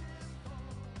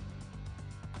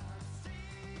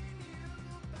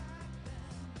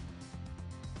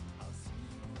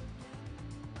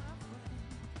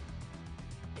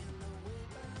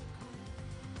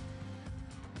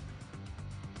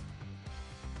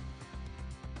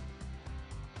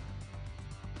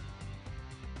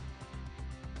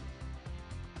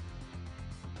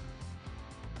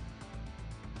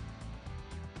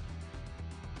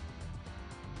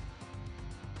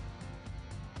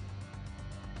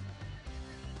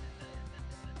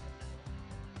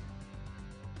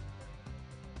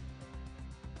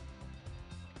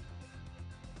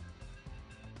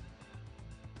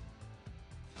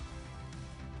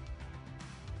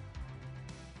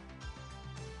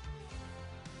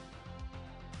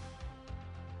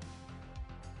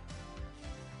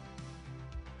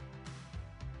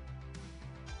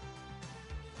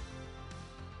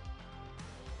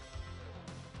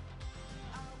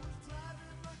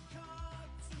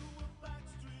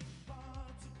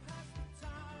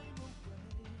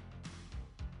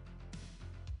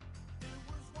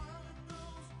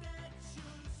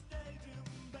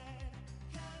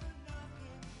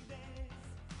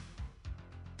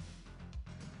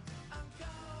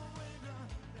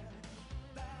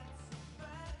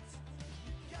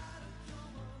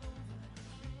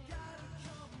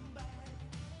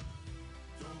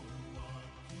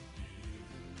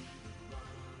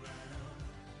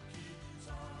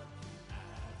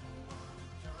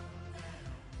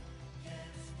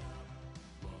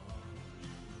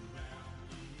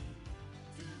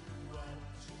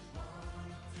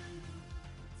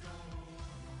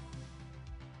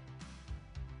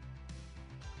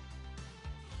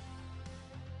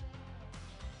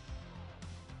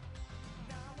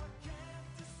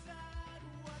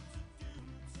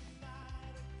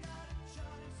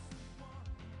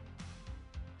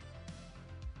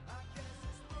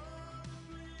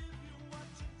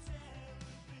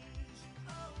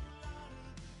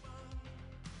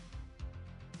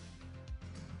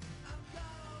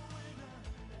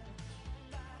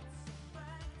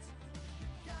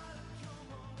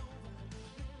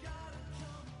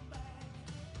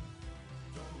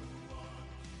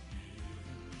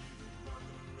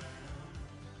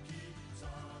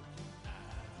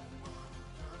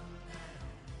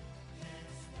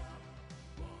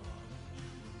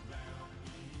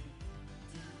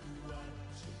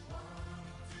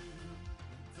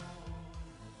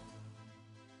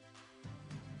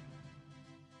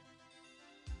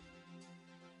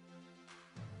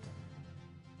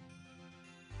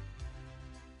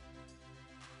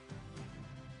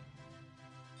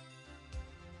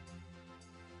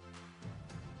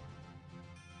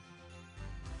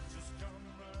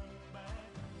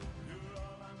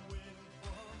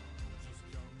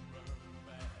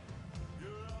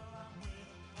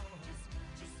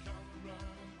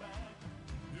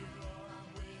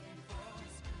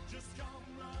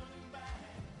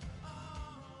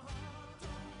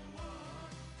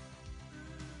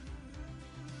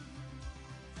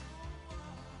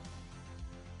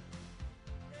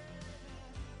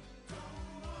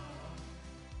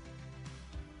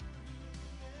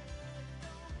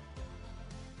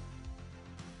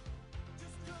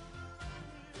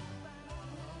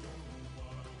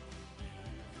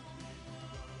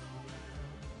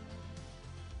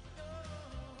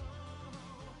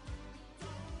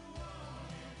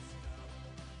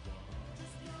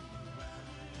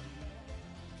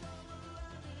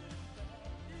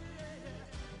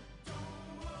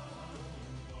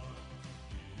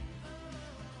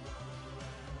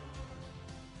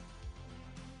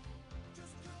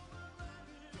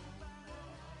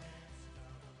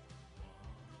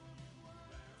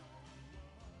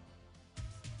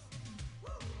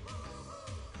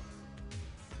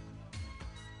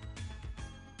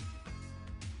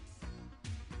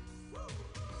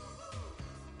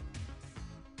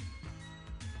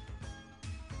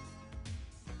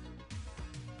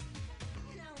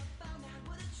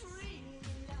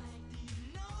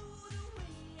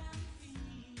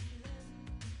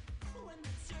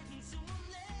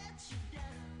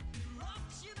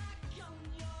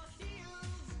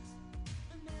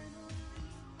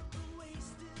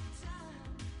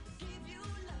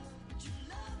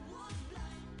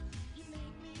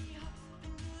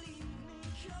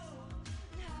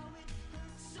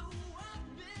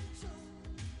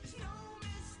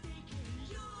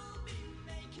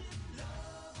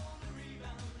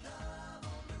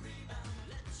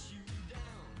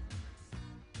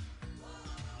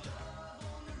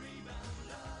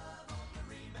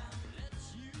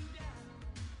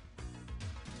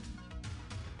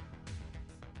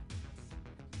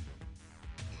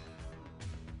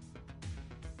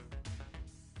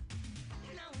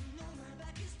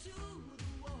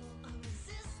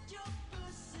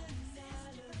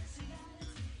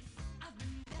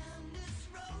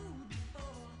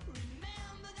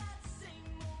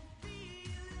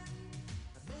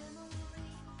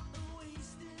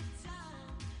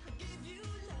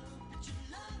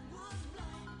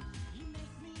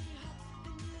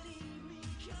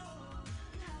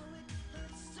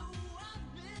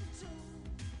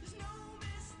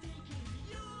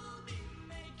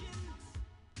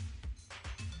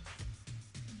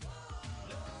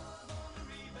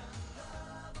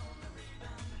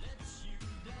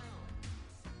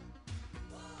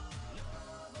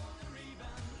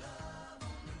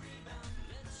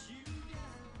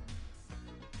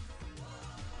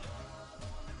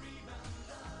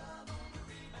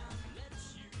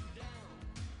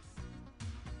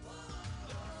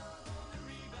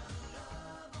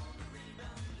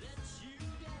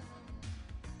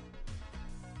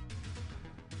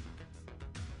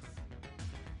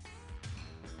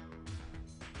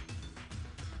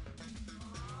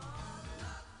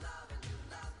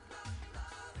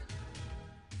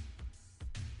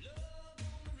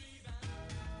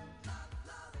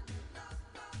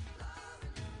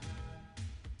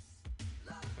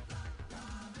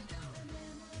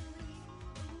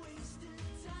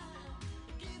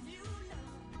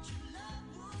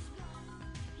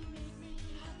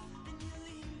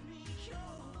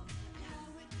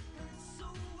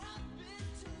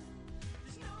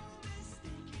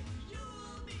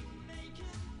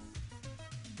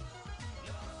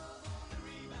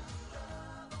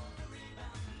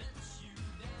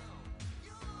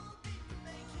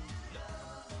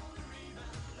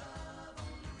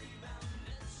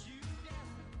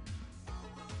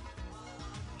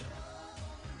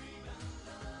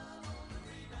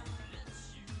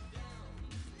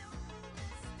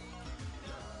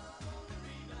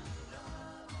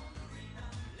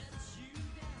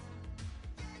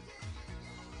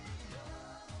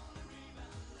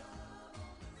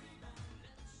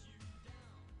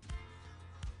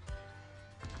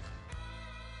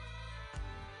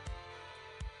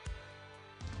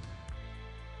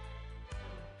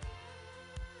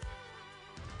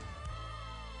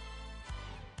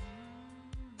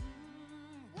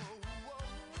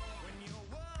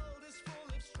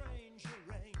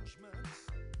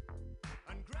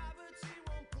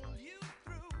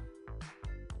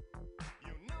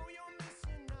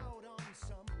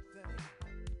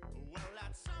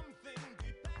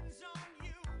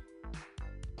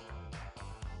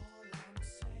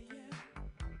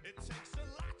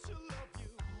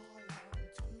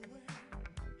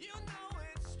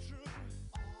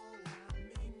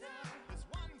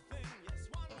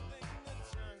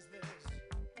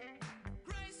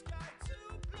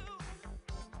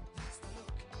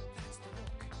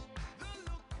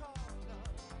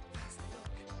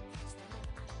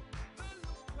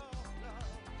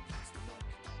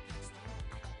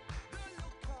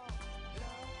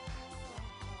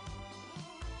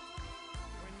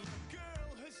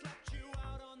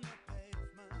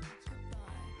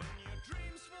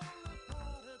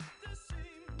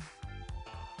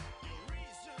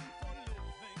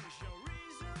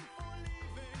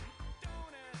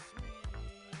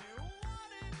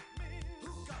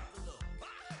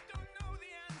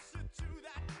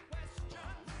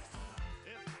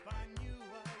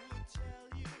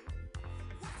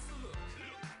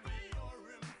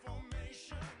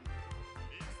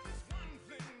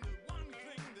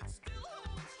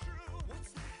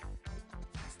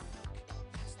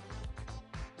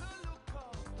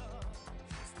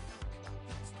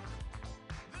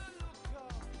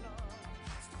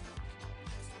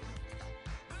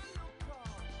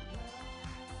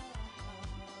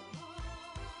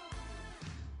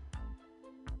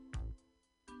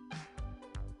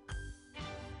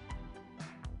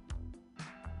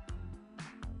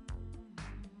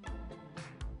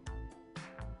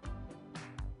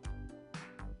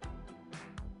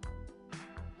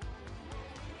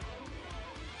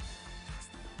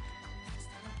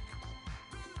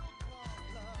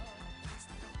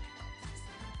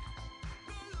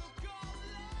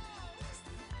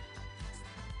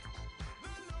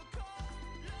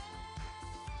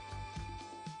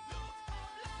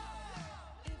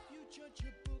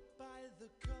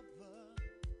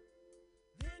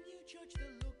judge the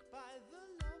look by the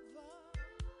lover.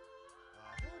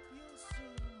 I hope you'll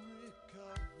soon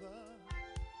recover.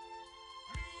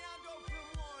 Me, I go from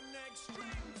one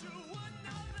extreme to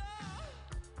another.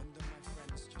 And then my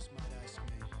friends just might ask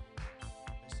me.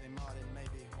 They say, Martin,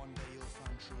 maybe one day you'll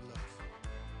find true love.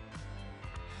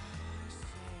 I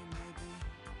say maybe,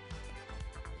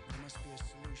 but there must be a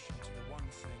solution to the one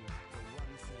thing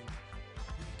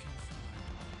we can find.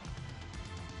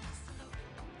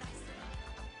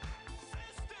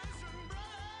 Sisters and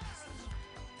brothers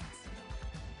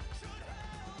should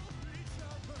help each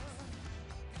other.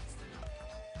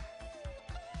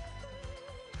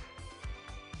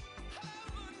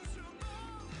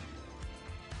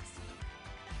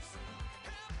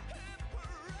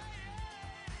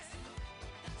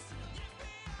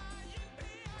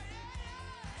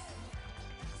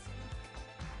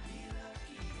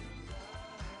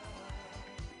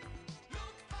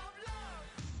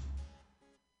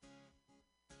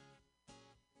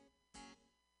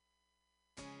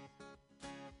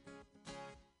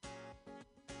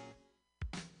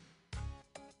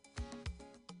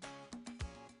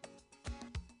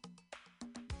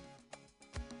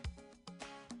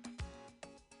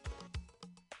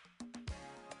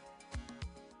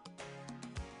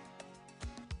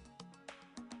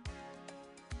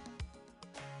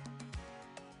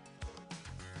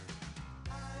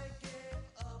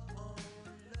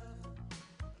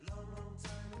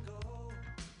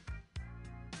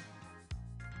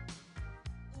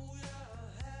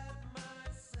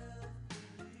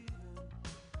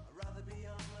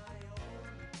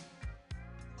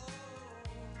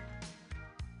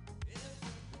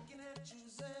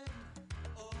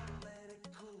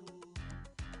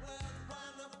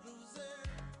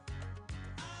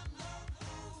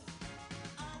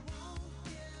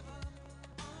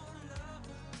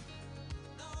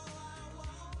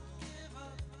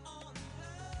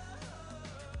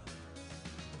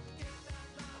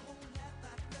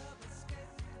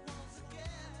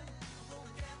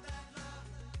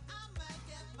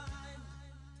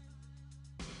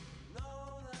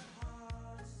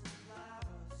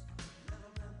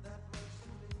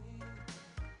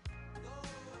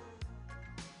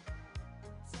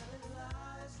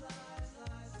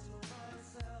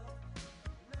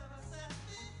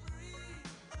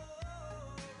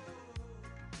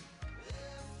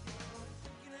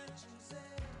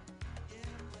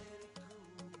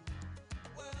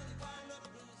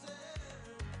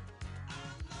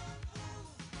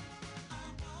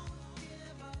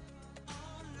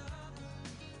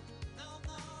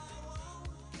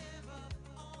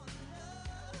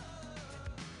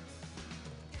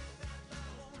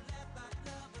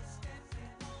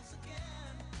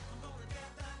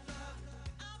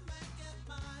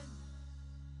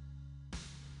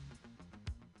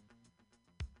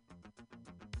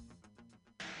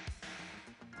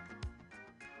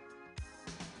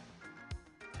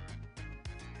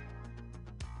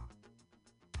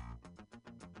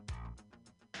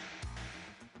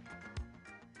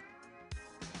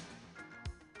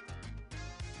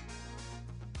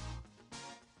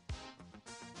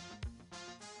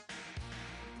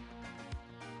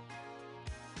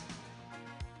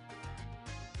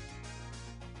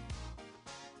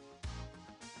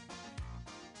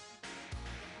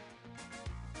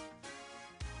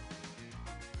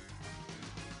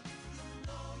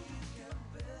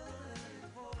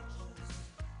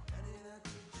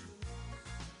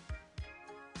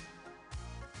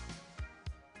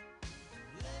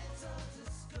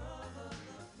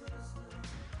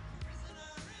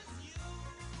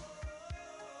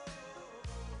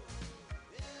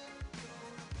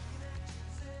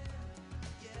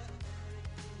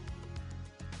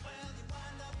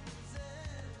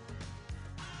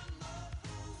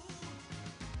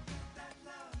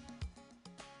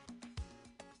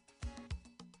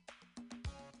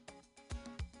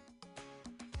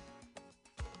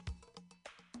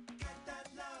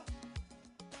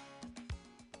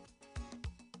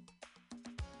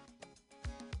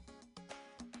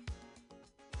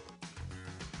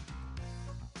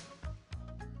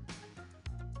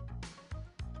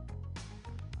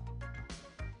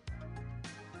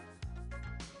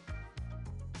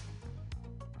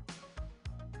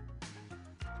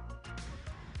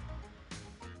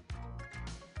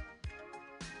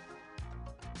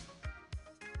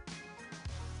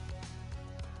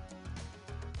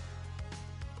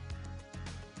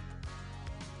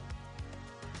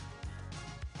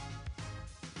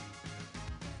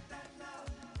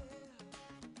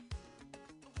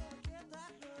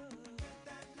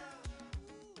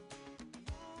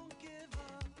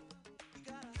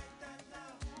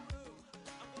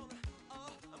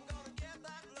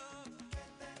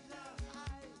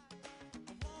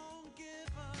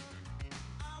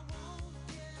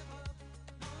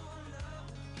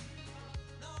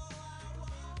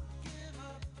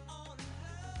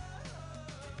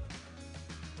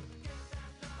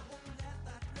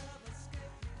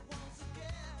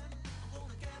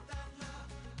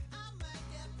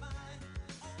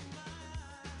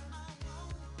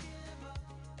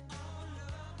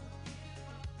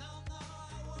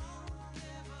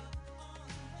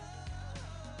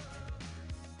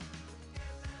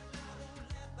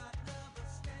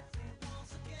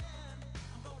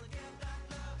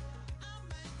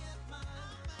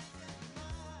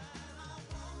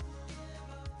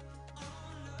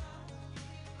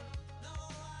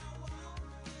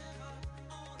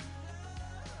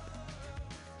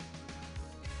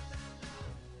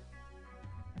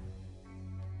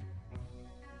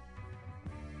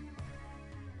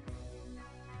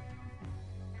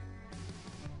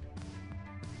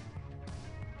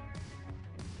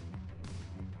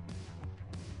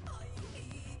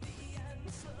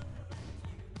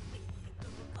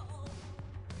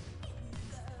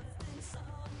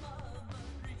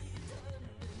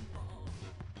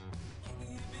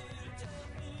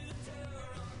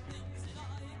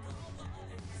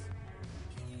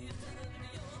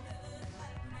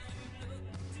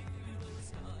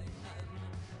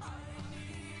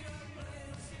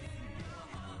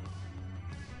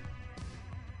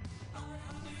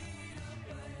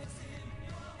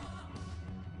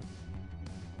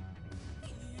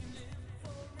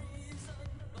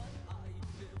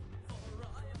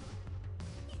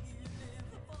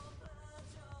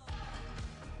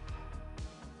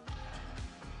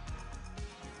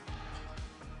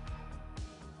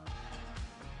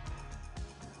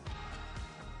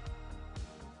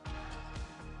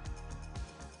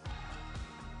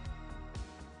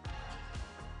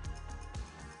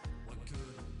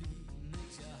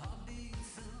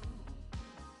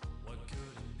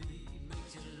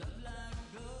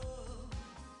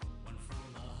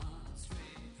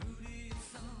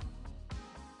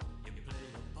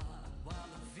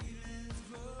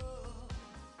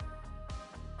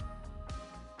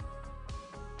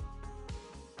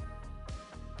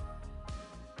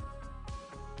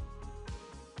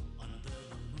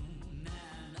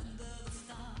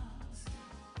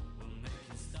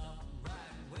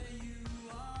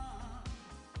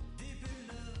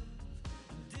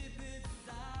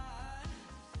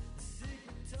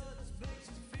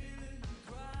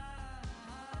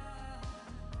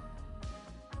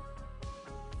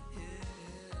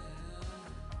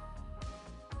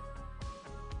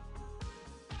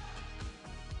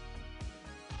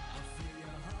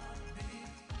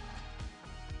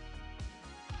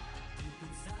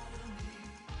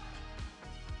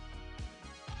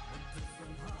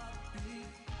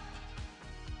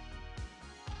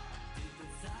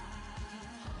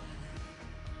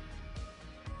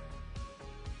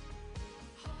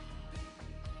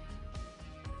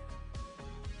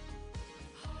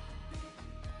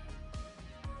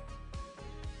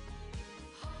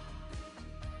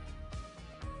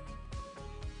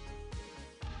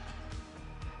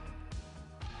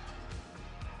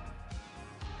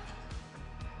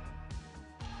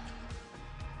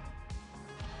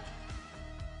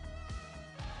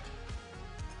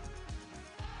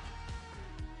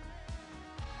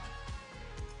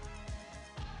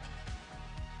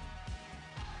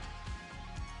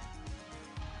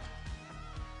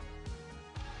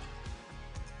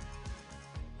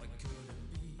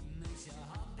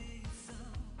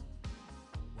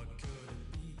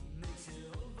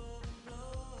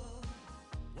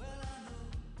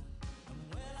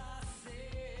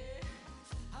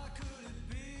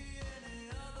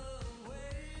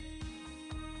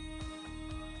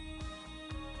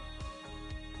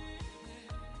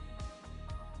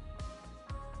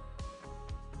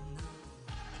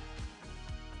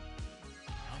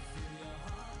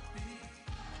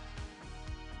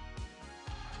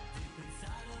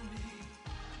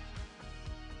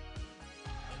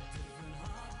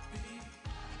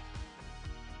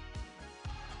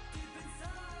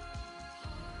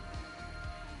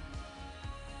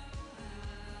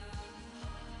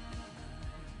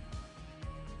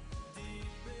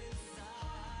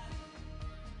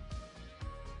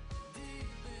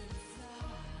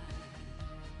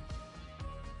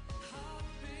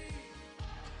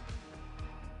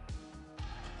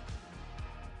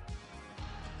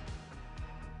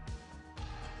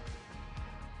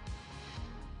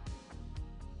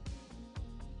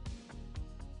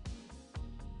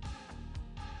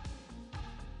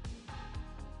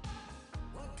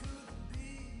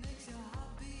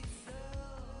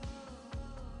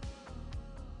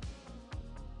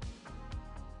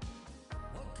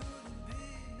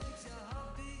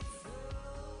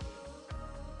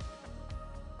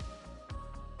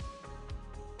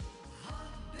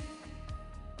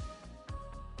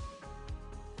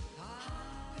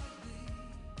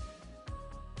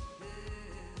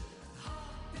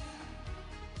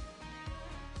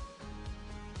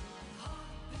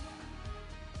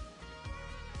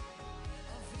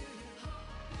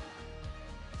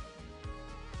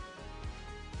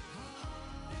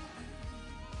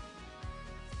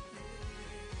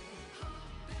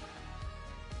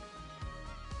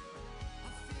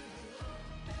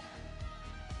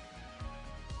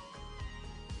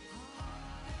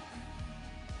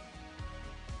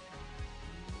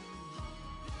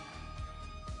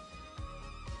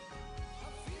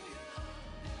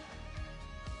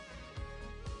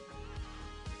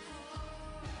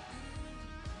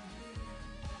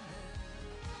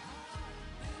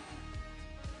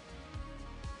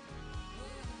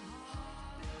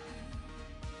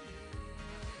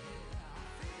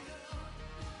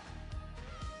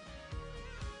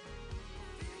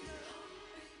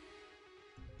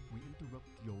 interrupt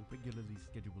your regularly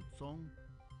scheduled song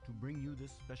to bring you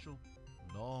this special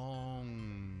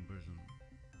long version.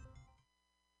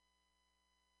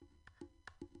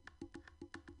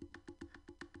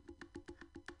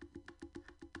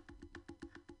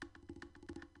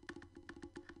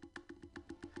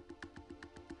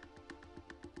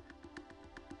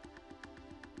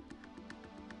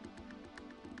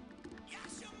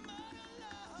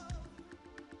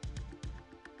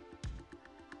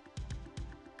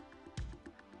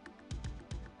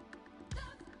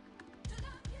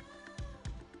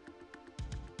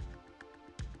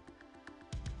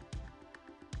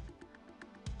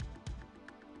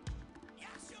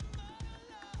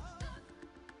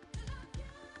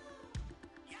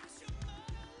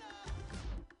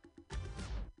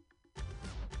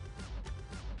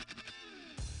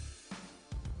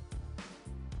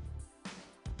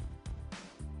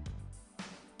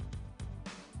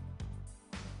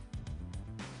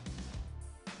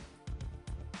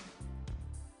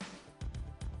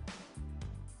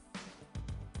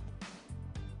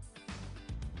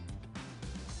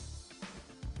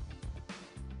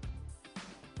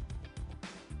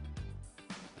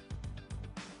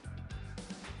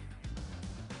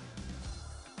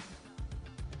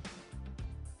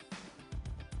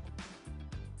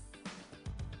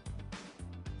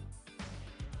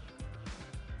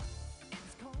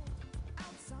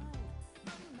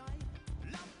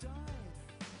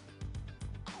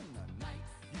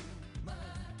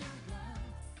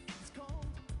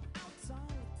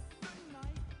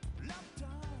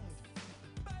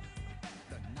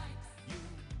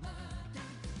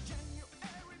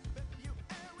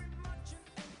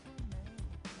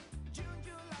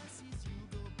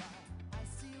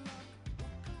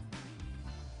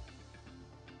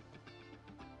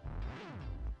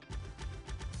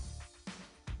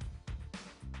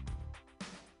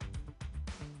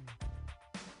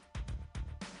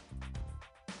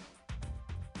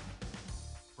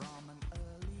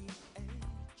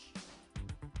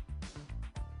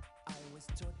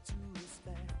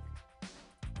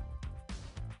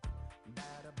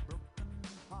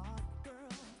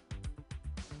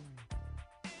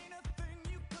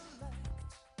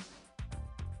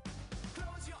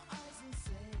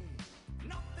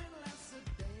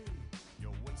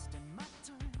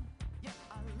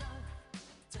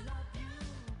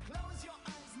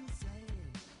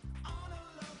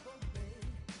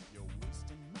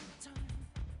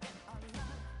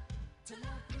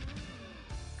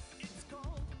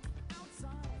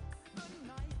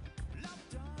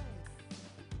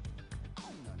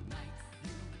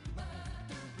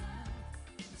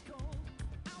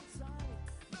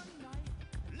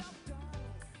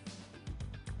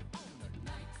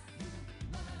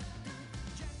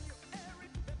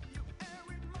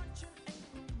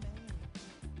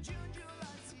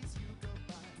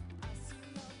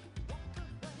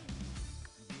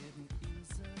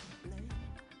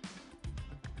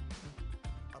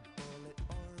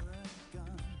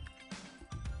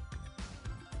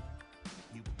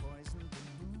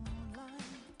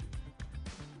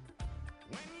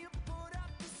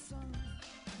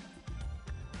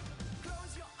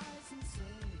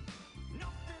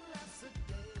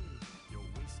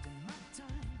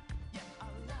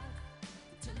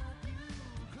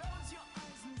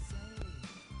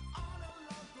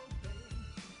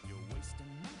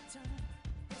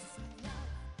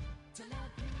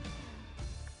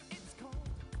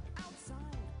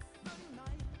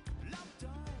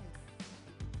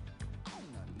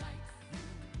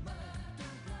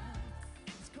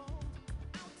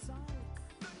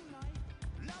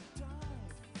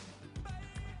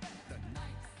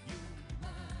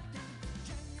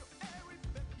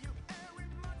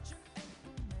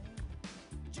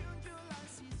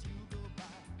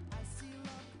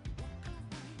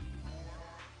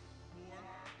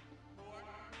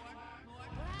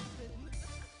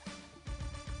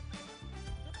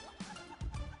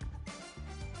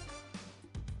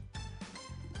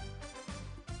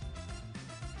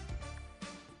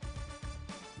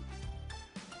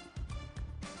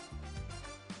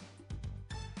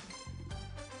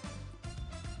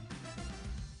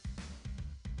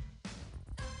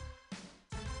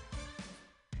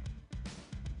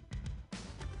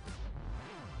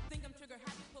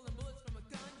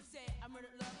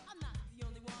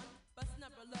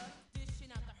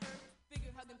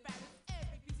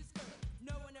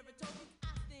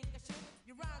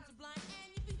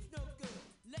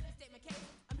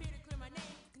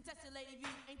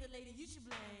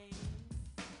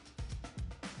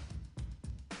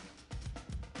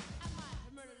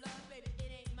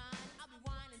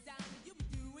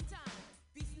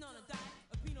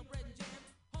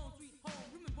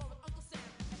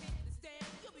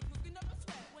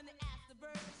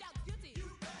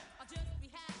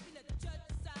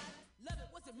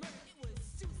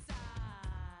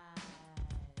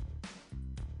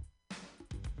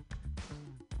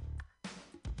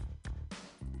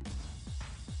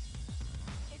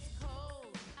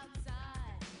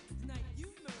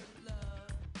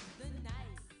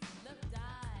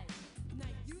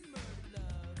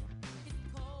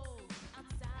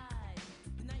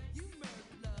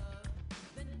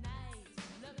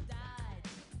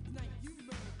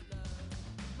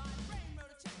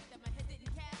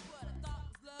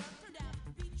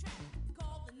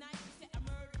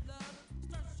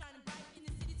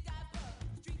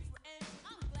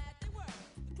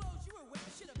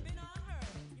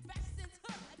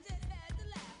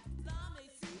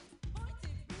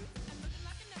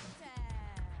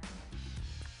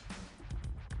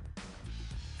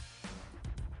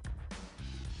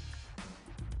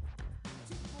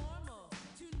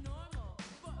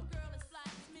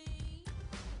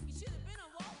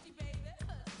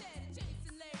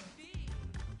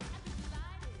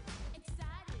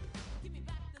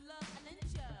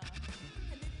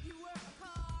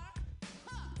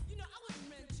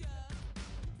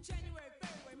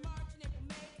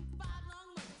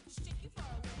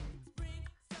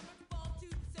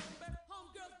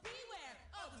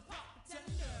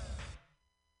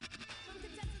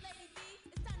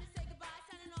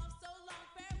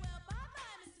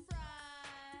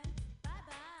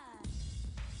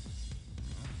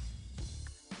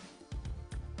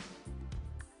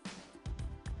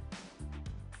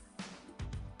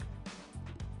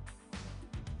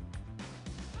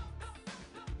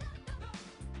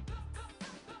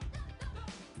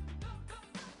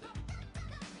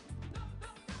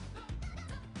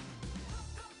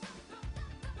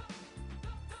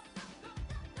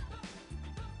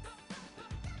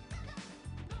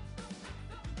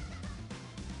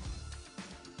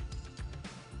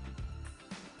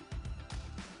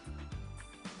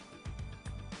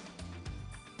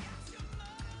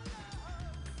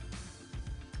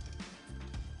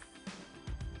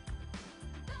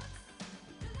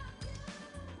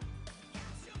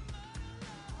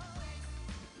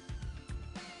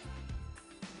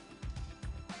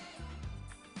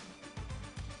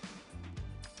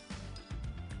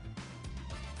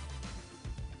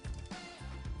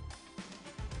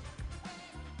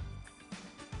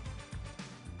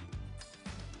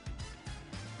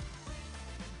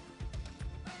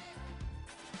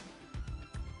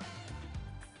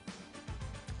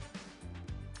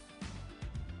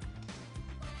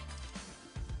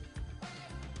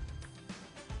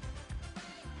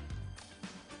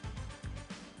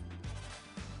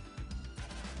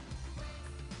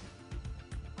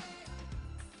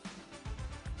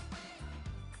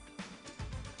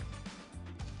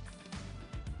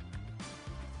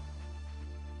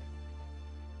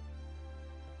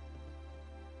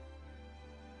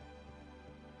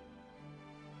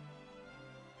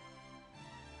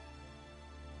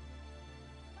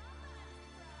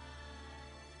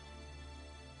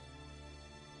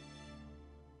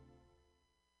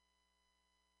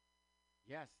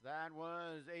 Yes, that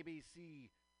was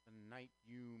ABC, The Night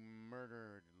You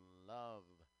Murdered Love.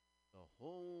 The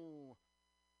whole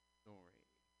story.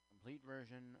 Complete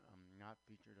version, not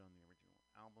featured on the original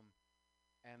album.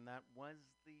 And that was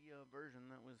the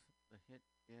version that was the hit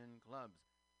in clubs.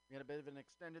 We had a bit of an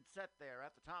extended set there.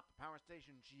 At the top, the Power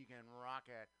Station, She Can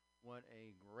Rock It. What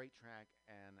a great track.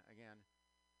 And again,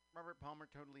 Robert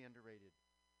Palmer, totally underrated.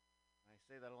 I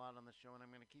say that a lot on the show, and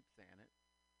I'm going to keep saying it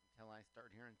until I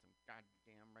start hearing some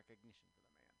goddamn recognition for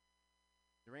the man.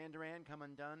 Duran Duran, Come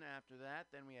Undone after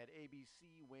that. Then we had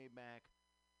ABC way back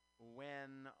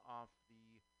when off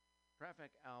the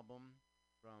Traffic album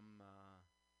from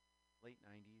late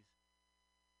 90s.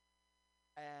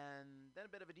 And then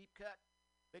a bit of a deep cut.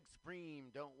 Big Supreme,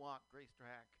 Don't Walk, Grace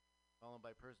Track, followed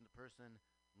by Person to Person,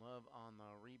 Love on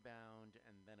the Rebound,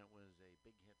 and then it was a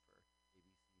big hit for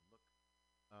ABC, Look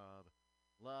of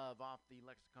Love off the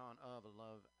Lexicon of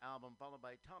Love album, followed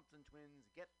by Thompson Twins,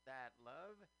 Get That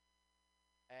Love.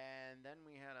 And then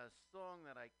we had a song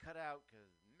that I cut out because,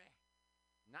 meh,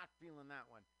 not feeling that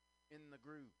one. In the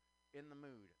Groove, In the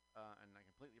Mood, and I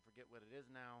completely forget what it is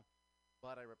now.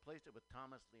 But I replaced it with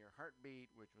Thomas Lear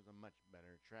Heartbeat, which was a much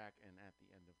better track. And at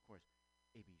the end, of course,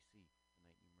 ABC, The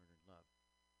Night You Murdered Love.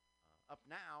 Up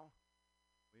now,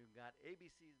 we've got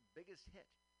ABC's biggest hit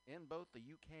in both the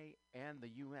UK and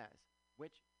the US,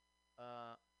 which,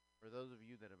 for those of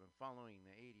you that have been following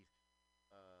the 80s,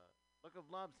 Look of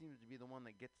Love seems to be the one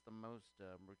that gets the most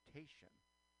rotation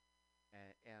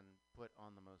and put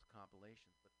on the most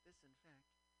compilations. But this, in fact,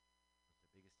 was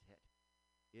the biggest hit.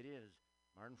 It is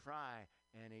Martin Fry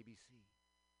and ABC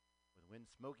with When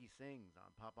Smokey Sings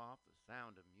on Pop Off, the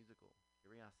sound of musical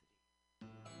curiosity.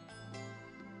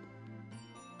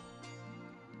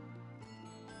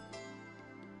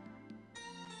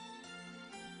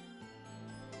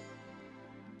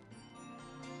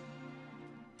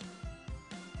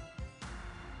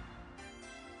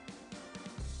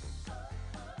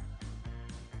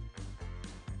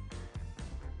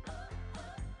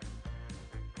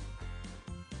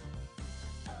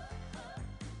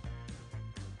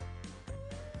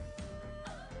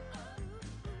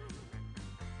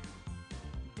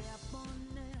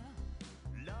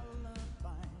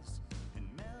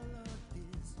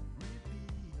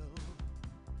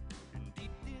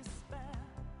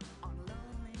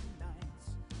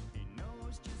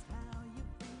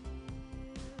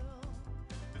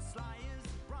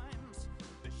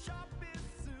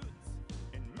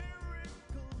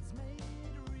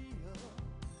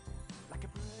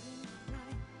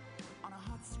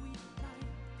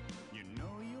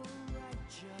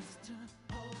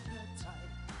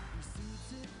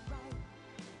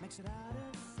 Makes it out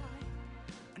of sight,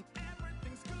 and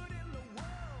everything's good in the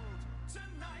world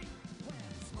tonight.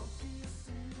 When Smokey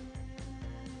sings,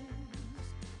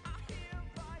 I hear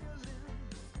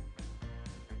violins.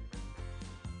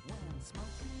 When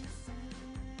Smokey sings,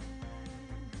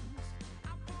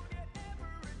 I forget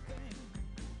everything.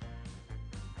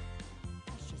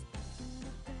 As she's packing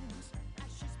her things,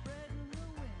 as she's spreading her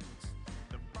wings,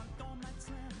 the front door might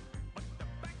slam, but the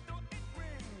back door it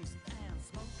rings. And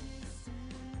Smokey sings.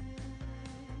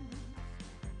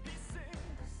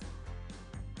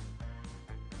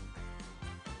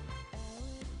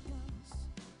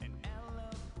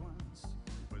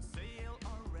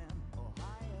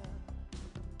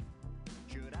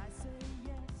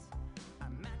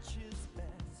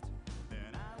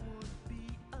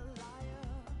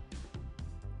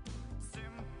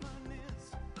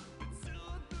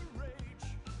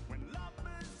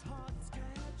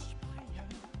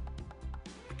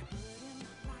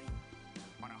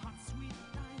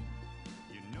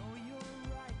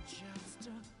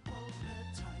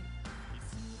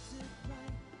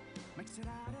 Makes it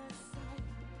out of sight,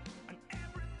 and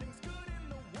everything's good in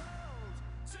the world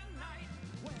tonight.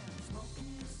 When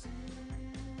Smokey sings,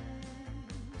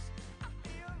 I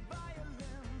hear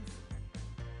violins.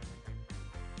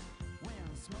 When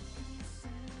Smokey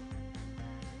sings,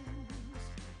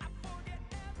 I forget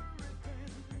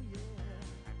everything,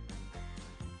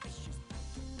 yeah. As she's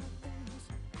packing her things,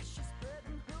 as she's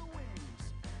spreading her wings,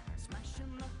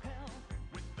 smashing the hell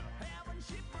with the heaven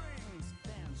she brings.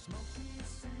 Then Smokey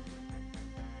sings.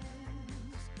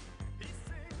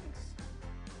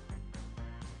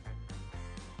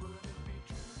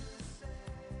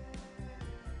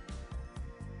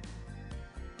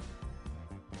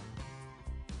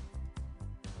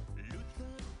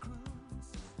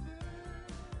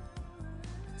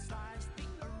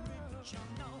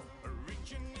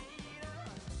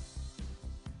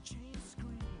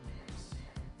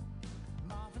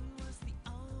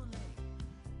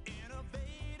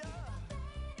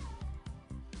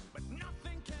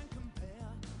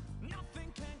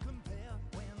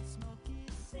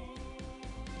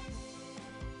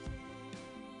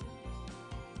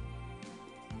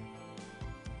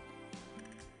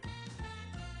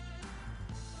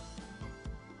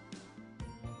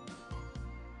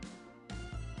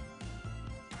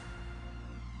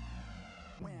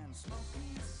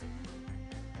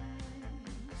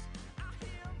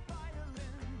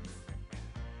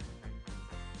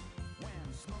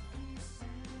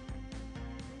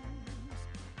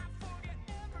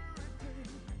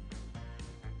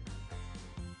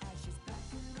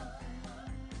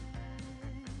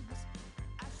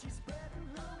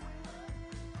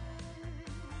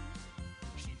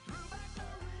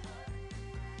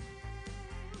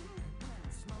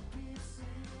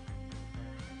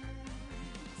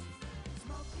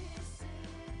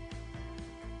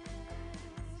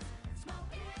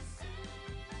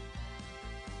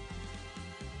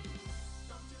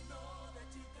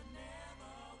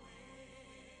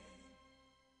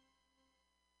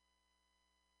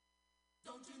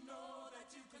 Don't you know that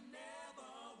you can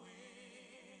never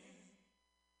win?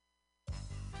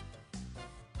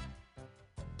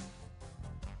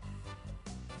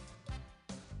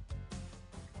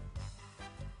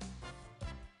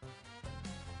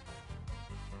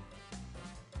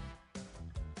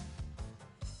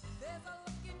 There's a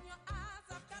look in your eyes,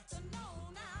 I've got to know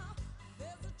now.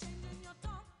 There's a change in your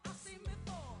talk, I've seen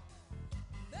before.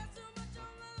 There's too much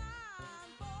on the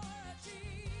line for a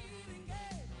cheating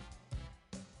game.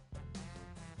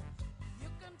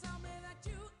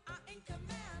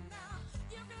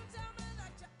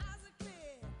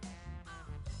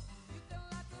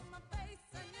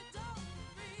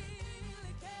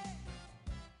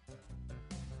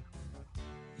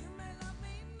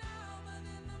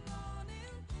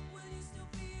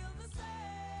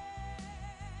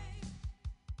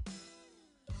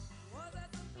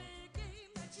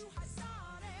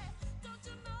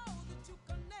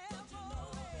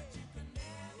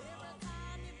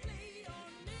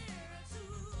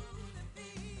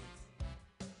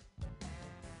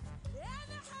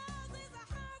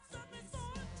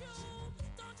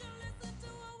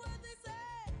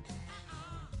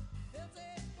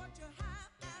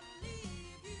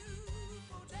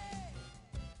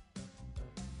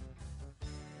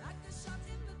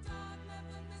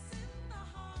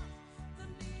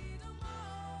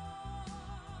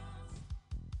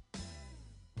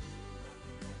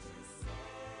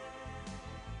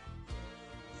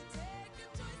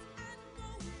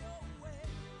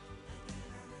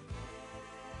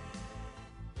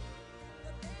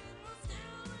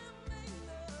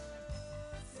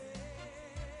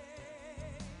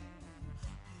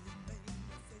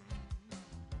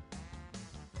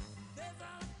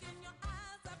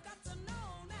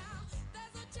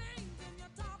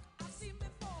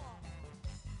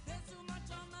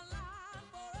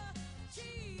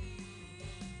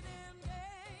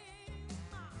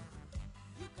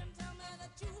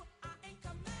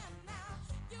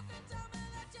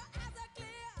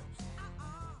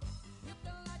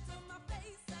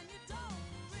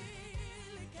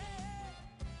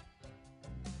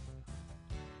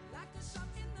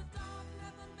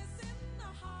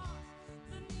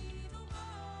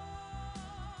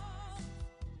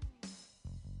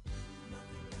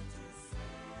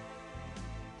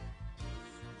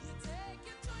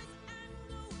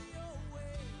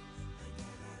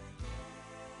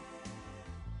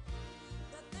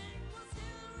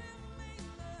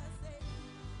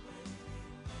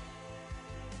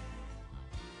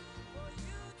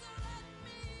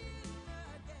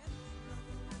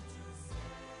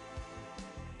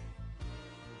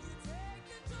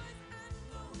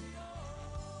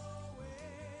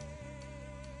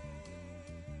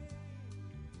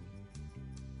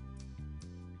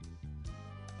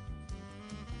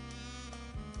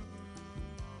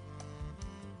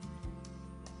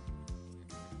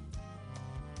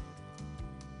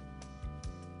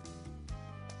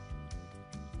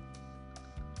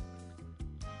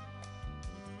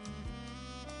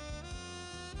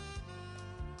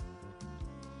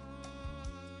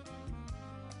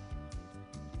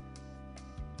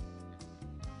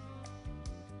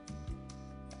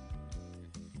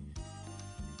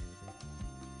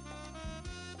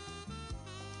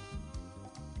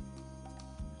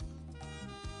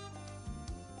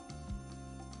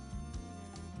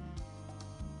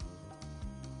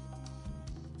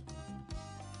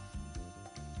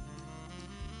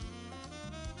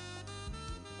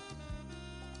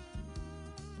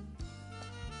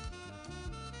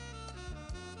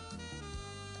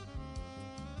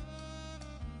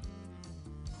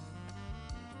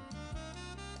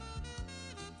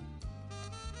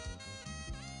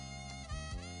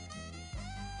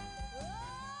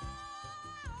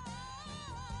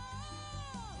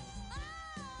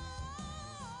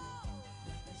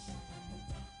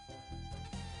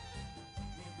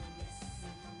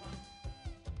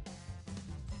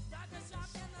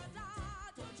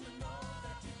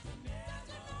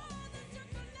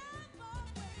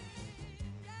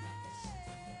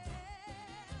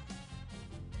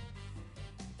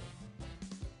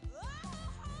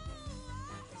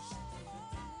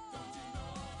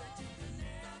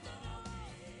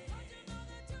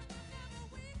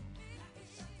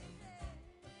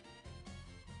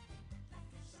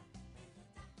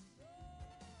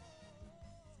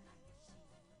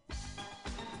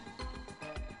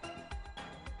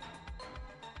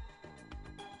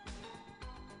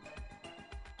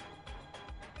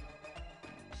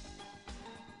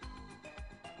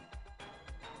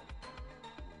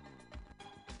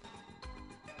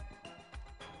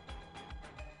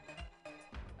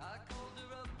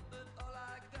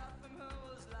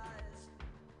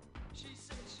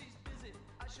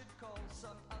 call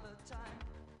some other time.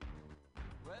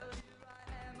 Well, here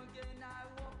I am again, I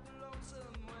walk the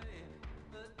lonesome way,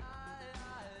 but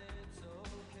it's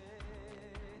okay.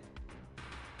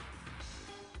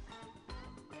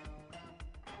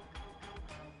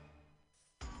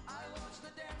 I watch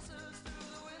the dancers through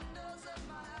the windows of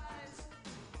my eyes.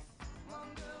 One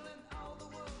girl in all the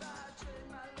world, I trade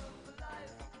my love for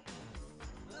life.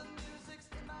 The music's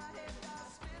in my head, I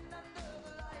spin under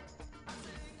the light. I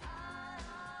sing,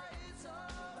 it's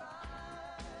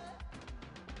alright.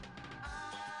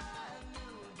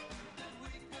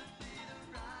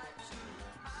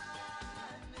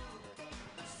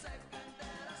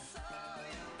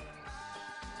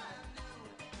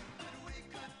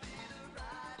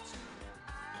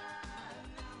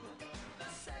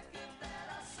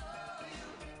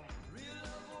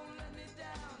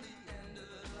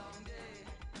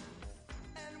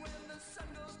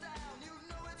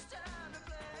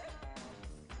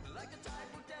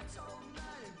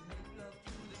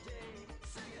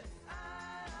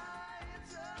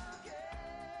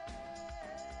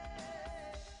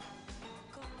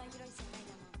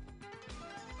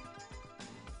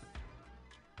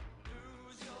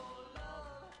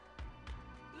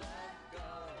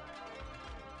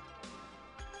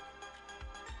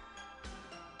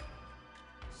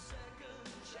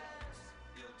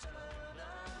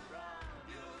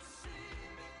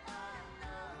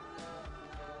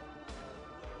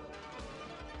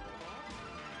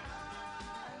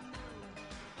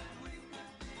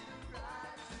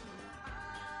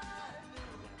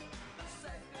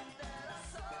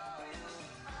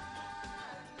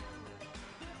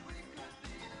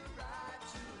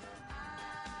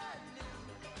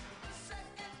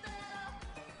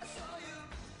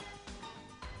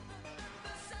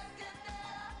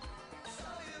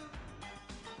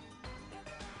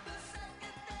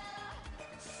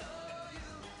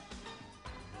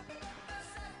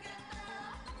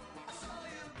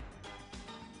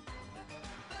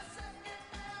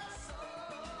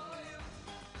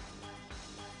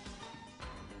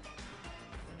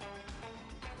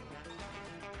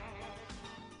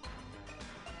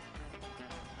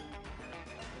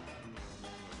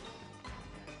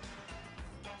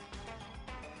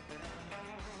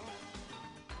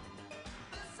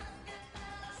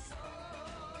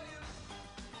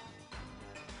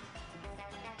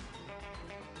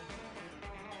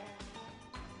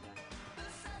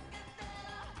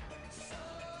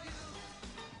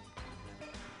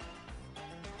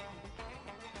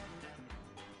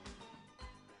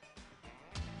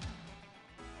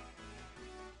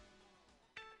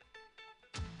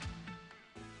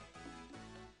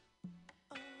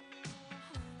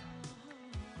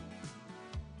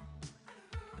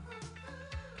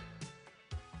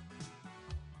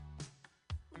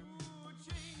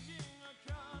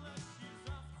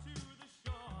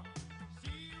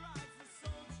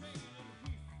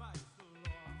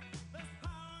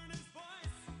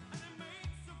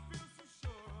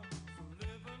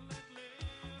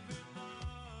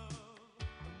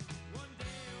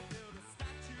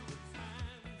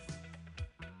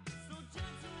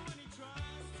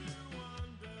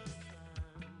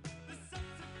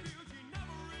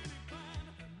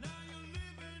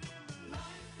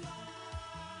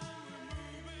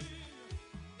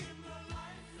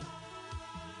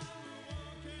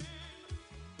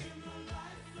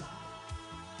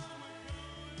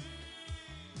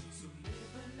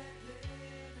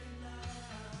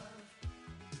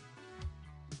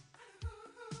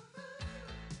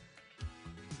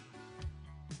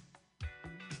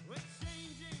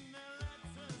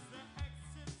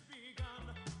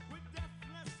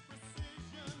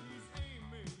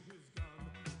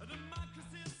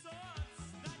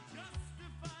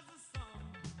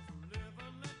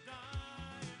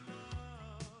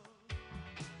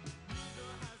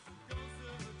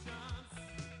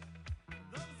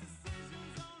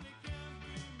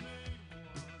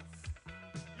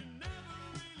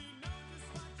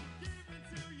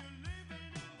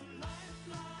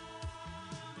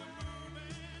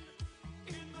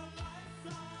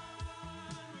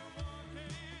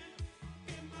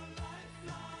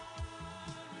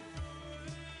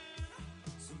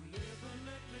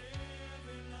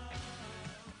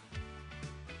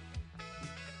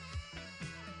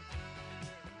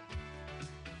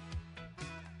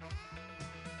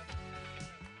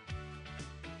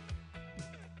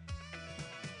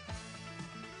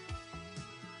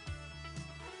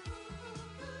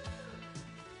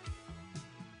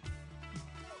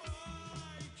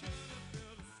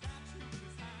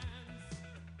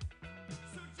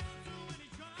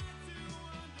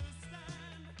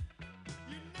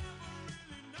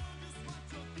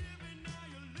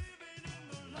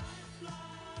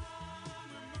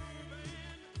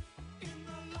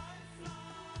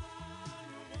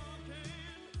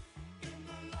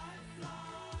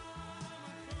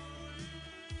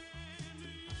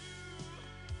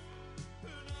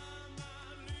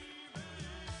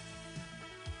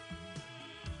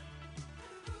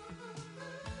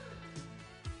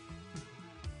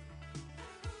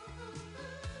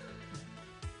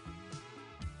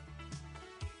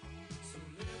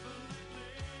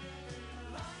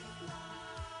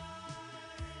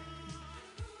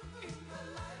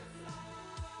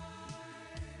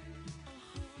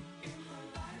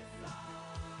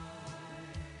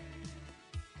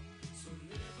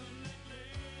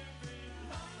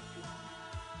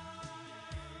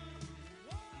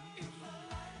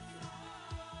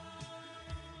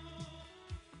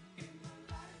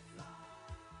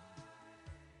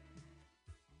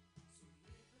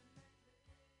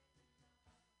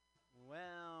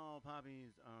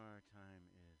 Bobbies, our time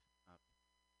is up.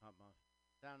 Pop off.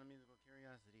 Sound of musical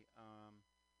curiosity.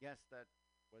 Yes, that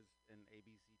was an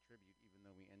ABC tribute, even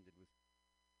though we ended with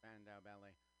Spandau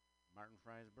Ballet. Martin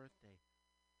Fry's birthday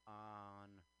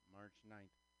on March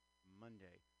 9th,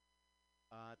 Monday.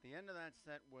 At the end of that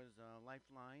set was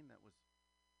Lifeline. That was,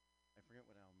 I forget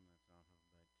what album that's off of,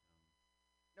 but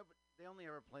no, but they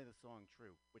only ever play the song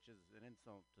True, which is an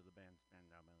insult to the band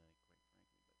Spandau Ballet, quite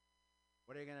frankly. But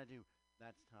what are you going to do?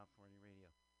 That's Top 40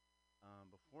 Radio.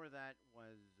 Before that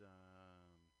was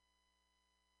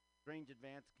Strange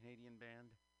Advance, Canadian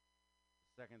band. The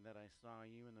second that I saw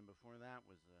you, and then before that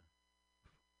was a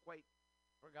quite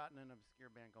forgotten and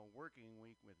obscure band called Working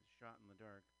Week with Shot in the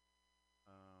Dark.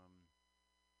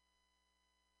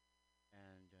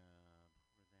 And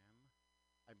before them,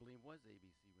 I believe was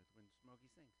ABC with When Smokey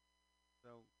Sings.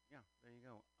 So, yeah, there you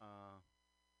go.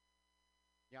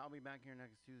 Yeah, I'll be back here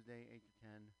next Tuesday, 8 to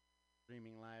 10,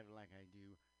 streaming live like I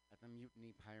do at the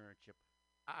Mutiny Pirate Ship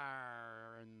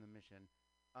in the Mission.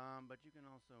 But you can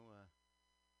also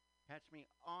catch me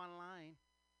online,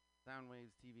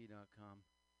 soundwavestv.com,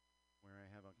 where I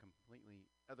have a completely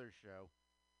other show.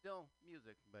 Still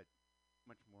music, but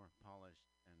much more polished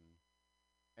and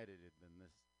edited than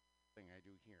this thing I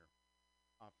do here,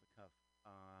 off the cuff.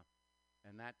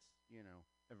 And that's,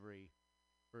 every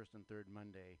first and third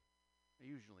Monday.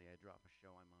 Usually I drop a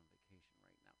show. I'm on vacation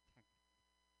right now, technically.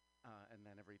 And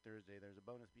then every Thursday there's a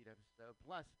bonus beat episode.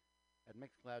 Plus, at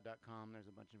Mixcloud.com, there's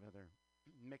a bunch of other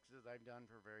mixes I've done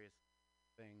for various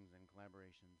things and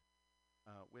collaborations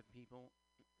with people.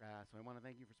 So I want to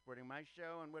thank you for supporting my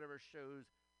show and whatever shows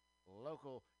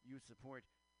local you support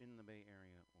in the Bay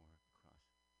Area or across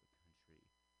the country.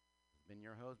 This has been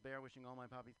your host, Bear, wishing all my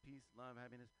poppies peace, love,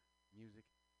 happiness, music,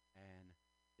 and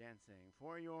dancing.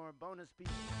 For your bonus piece.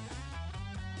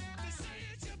 They say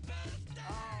it's your birthday.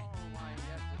 Oh, why,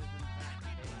 yes, it is in fact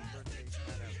a birthday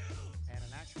shout out. And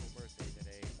an actual birthday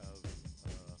today of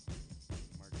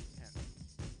March 10th.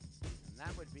 And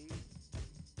that would be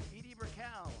Edie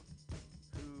Brickell,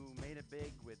 who made it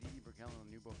big with Edie Brickell and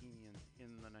the New Bohemians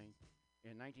in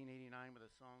 1989 with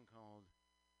a song called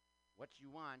What You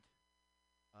Want.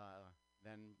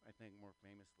 Then, I think, more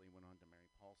famously went on to marry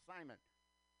Paul Simon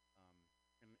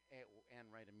and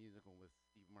write a musical with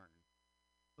Steve Martin.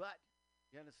 But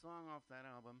she had a song off that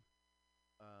album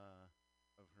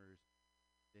of hers,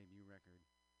 debut record,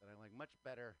 that I like much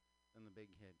better than the big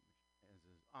hit, which, as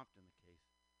is often the case.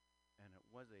 And it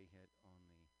was a hit on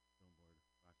the Billboard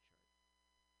Rock Chart.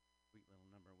 Sweet little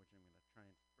number, which I'm going to try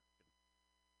and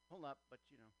pull up, but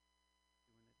doing it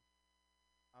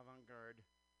avant-garde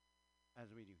as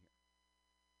we do here.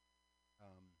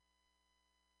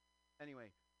 Anyway,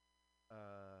 what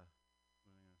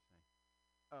was I going to say?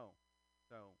 Oh,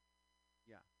 so,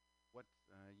 yeah,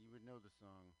 you would know the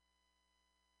song,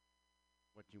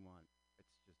 What You Want.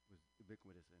 It's just was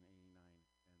ubiquitous in '89,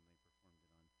 and they performed it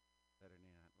on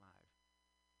Saturday Night Live.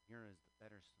 Here is the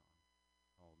better song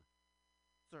called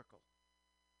Circle.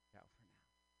 Ciao for now.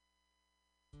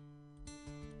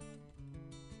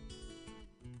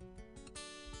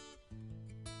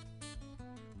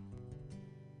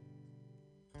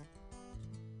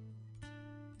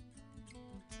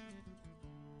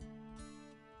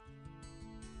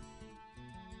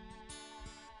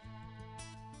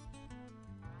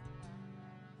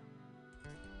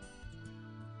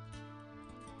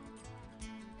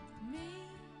 Me,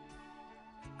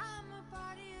 I'm a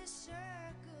part of your circle.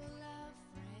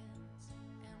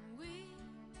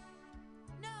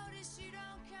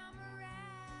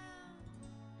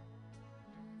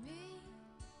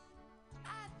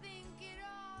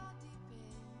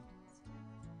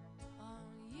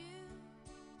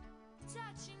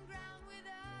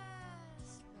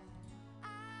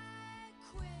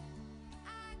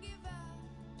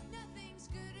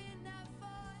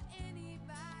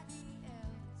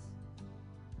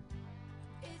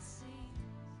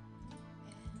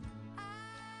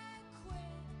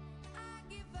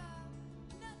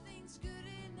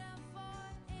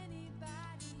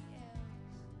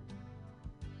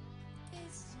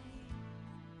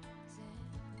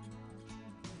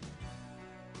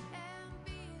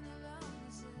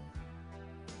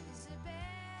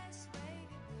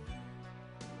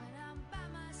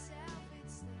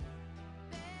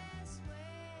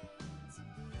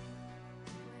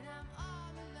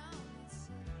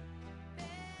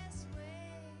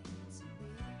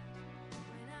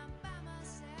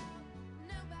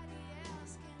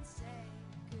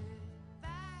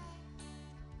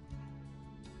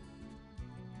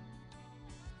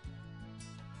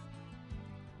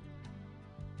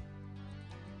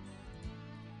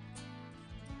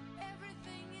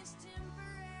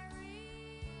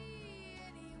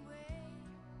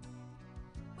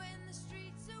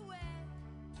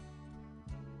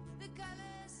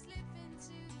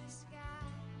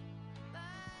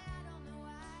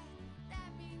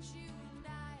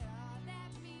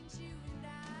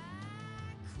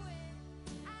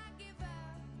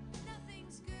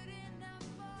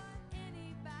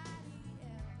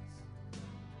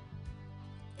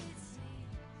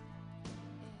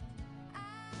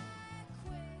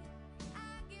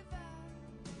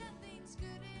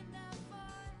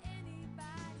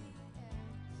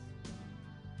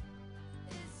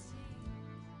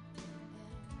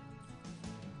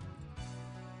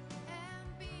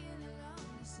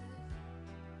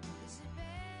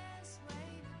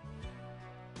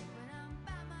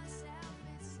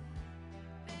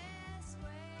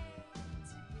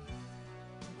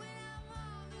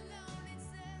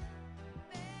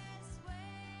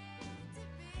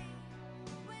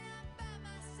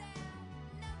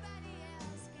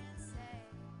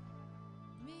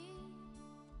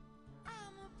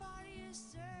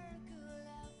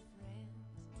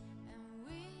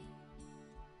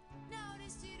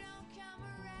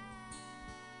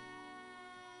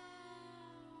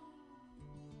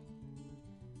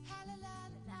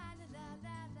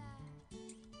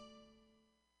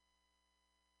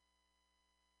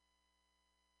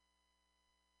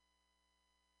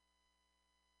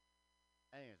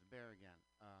 Hey, it's Bear again.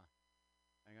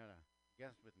 I got a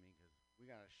guest with me because we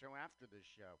got a show after this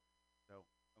show. So,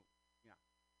 yeah.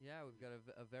 Yeah, we've got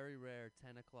a very rare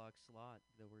 10 o'clock slot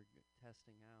that we're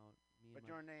testing out. What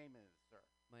your name is, sir?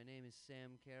 My name is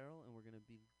Sam Carroll, and we're going to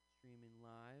be streaming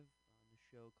live on the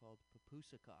show called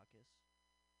Papusa Caucus.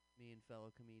 Me and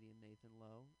fellow comedian Nathan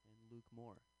Lowe and Luke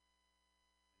Moore.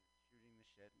 Shooting the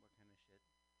shit. What kind of shit?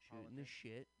 Shooting the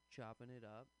shit, chopping it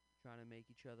up, trying to make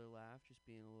each other laugh, just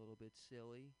being a little bit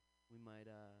silly. We might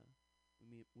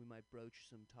broach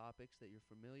some topics that you're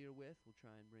familiar with. We'll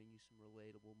try and bring you some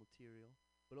relatable material.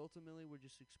 But ultimately, we're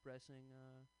just expressing,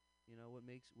 what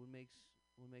makes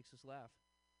us laugh.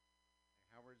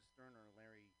 Howard Stern or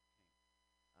Larry King?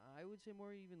 I would say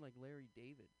more even like Larry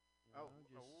David.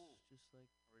 Just like.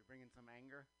 Are we bringing some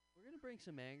anger? We're gonna bring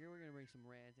some anger. We're gonna bring some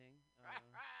ranting.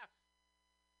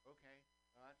 Okay,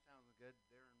 well, that sounds good.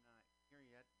 They're not here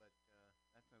yet, but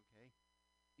that's okay.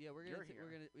 Yeah, we're gonna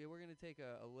take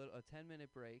a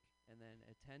 10-minute break, and then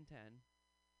at 10:10,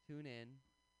 tune in.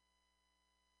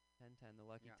 10:10, the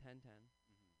lucky 10:10.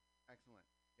 Mm-hmm. Excellent.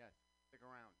 Yes, stick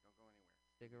around. Don't go anywhere.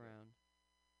 Stick around.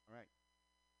 All right.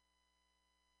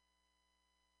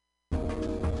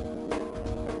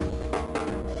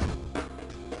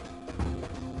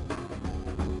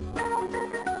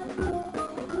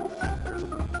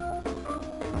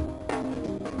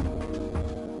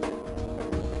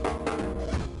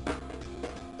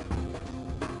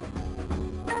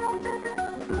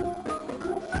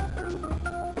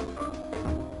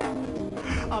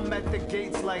 I'm at the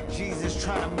gates like Jesus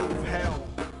trying to move hell.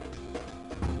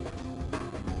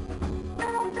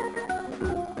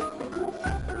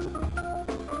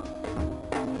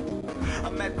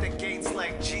 I'm at the gates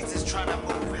like Jesus trying to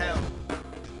move hell.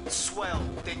 Swell,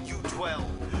 then you dwell.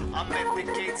 I'm at the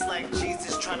gates like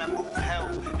Jesus trying to move hell.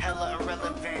 Hella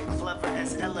irrelevant, clever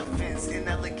as elephants,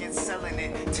 inelegant, selling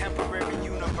it. Temporary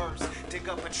universe, dig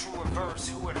up a truer verse,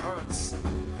 who it hurts.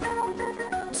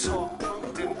 Talk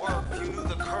proved in worth. You knew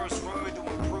the curse, rumored to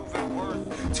improve in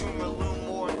worth. To maroon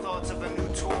more thoughts of a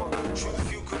new tour.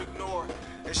 Truth you could ignore.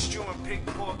 Eschewing pig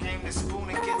pork, aim the spoon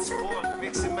and get sport.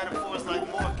 Mixing metaphors like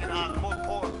mork and hot more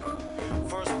pork.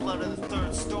 First blood of the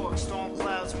third stork. Storm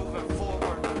clouds moving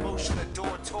forward. Motion the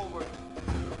door toward.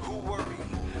 Who worry?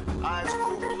 Eyes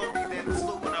grew blurry, then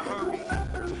flew in a hurry.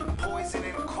 Poison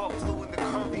and cough flew in the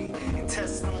curry.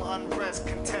 Intestinal unrest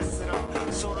contested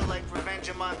them. Sorta like Revenge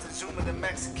of Montezuma the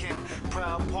Mexican.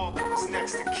 Proud Parker was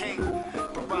next to King.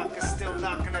 Baraka's still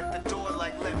knocking at the door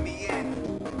like let me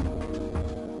in.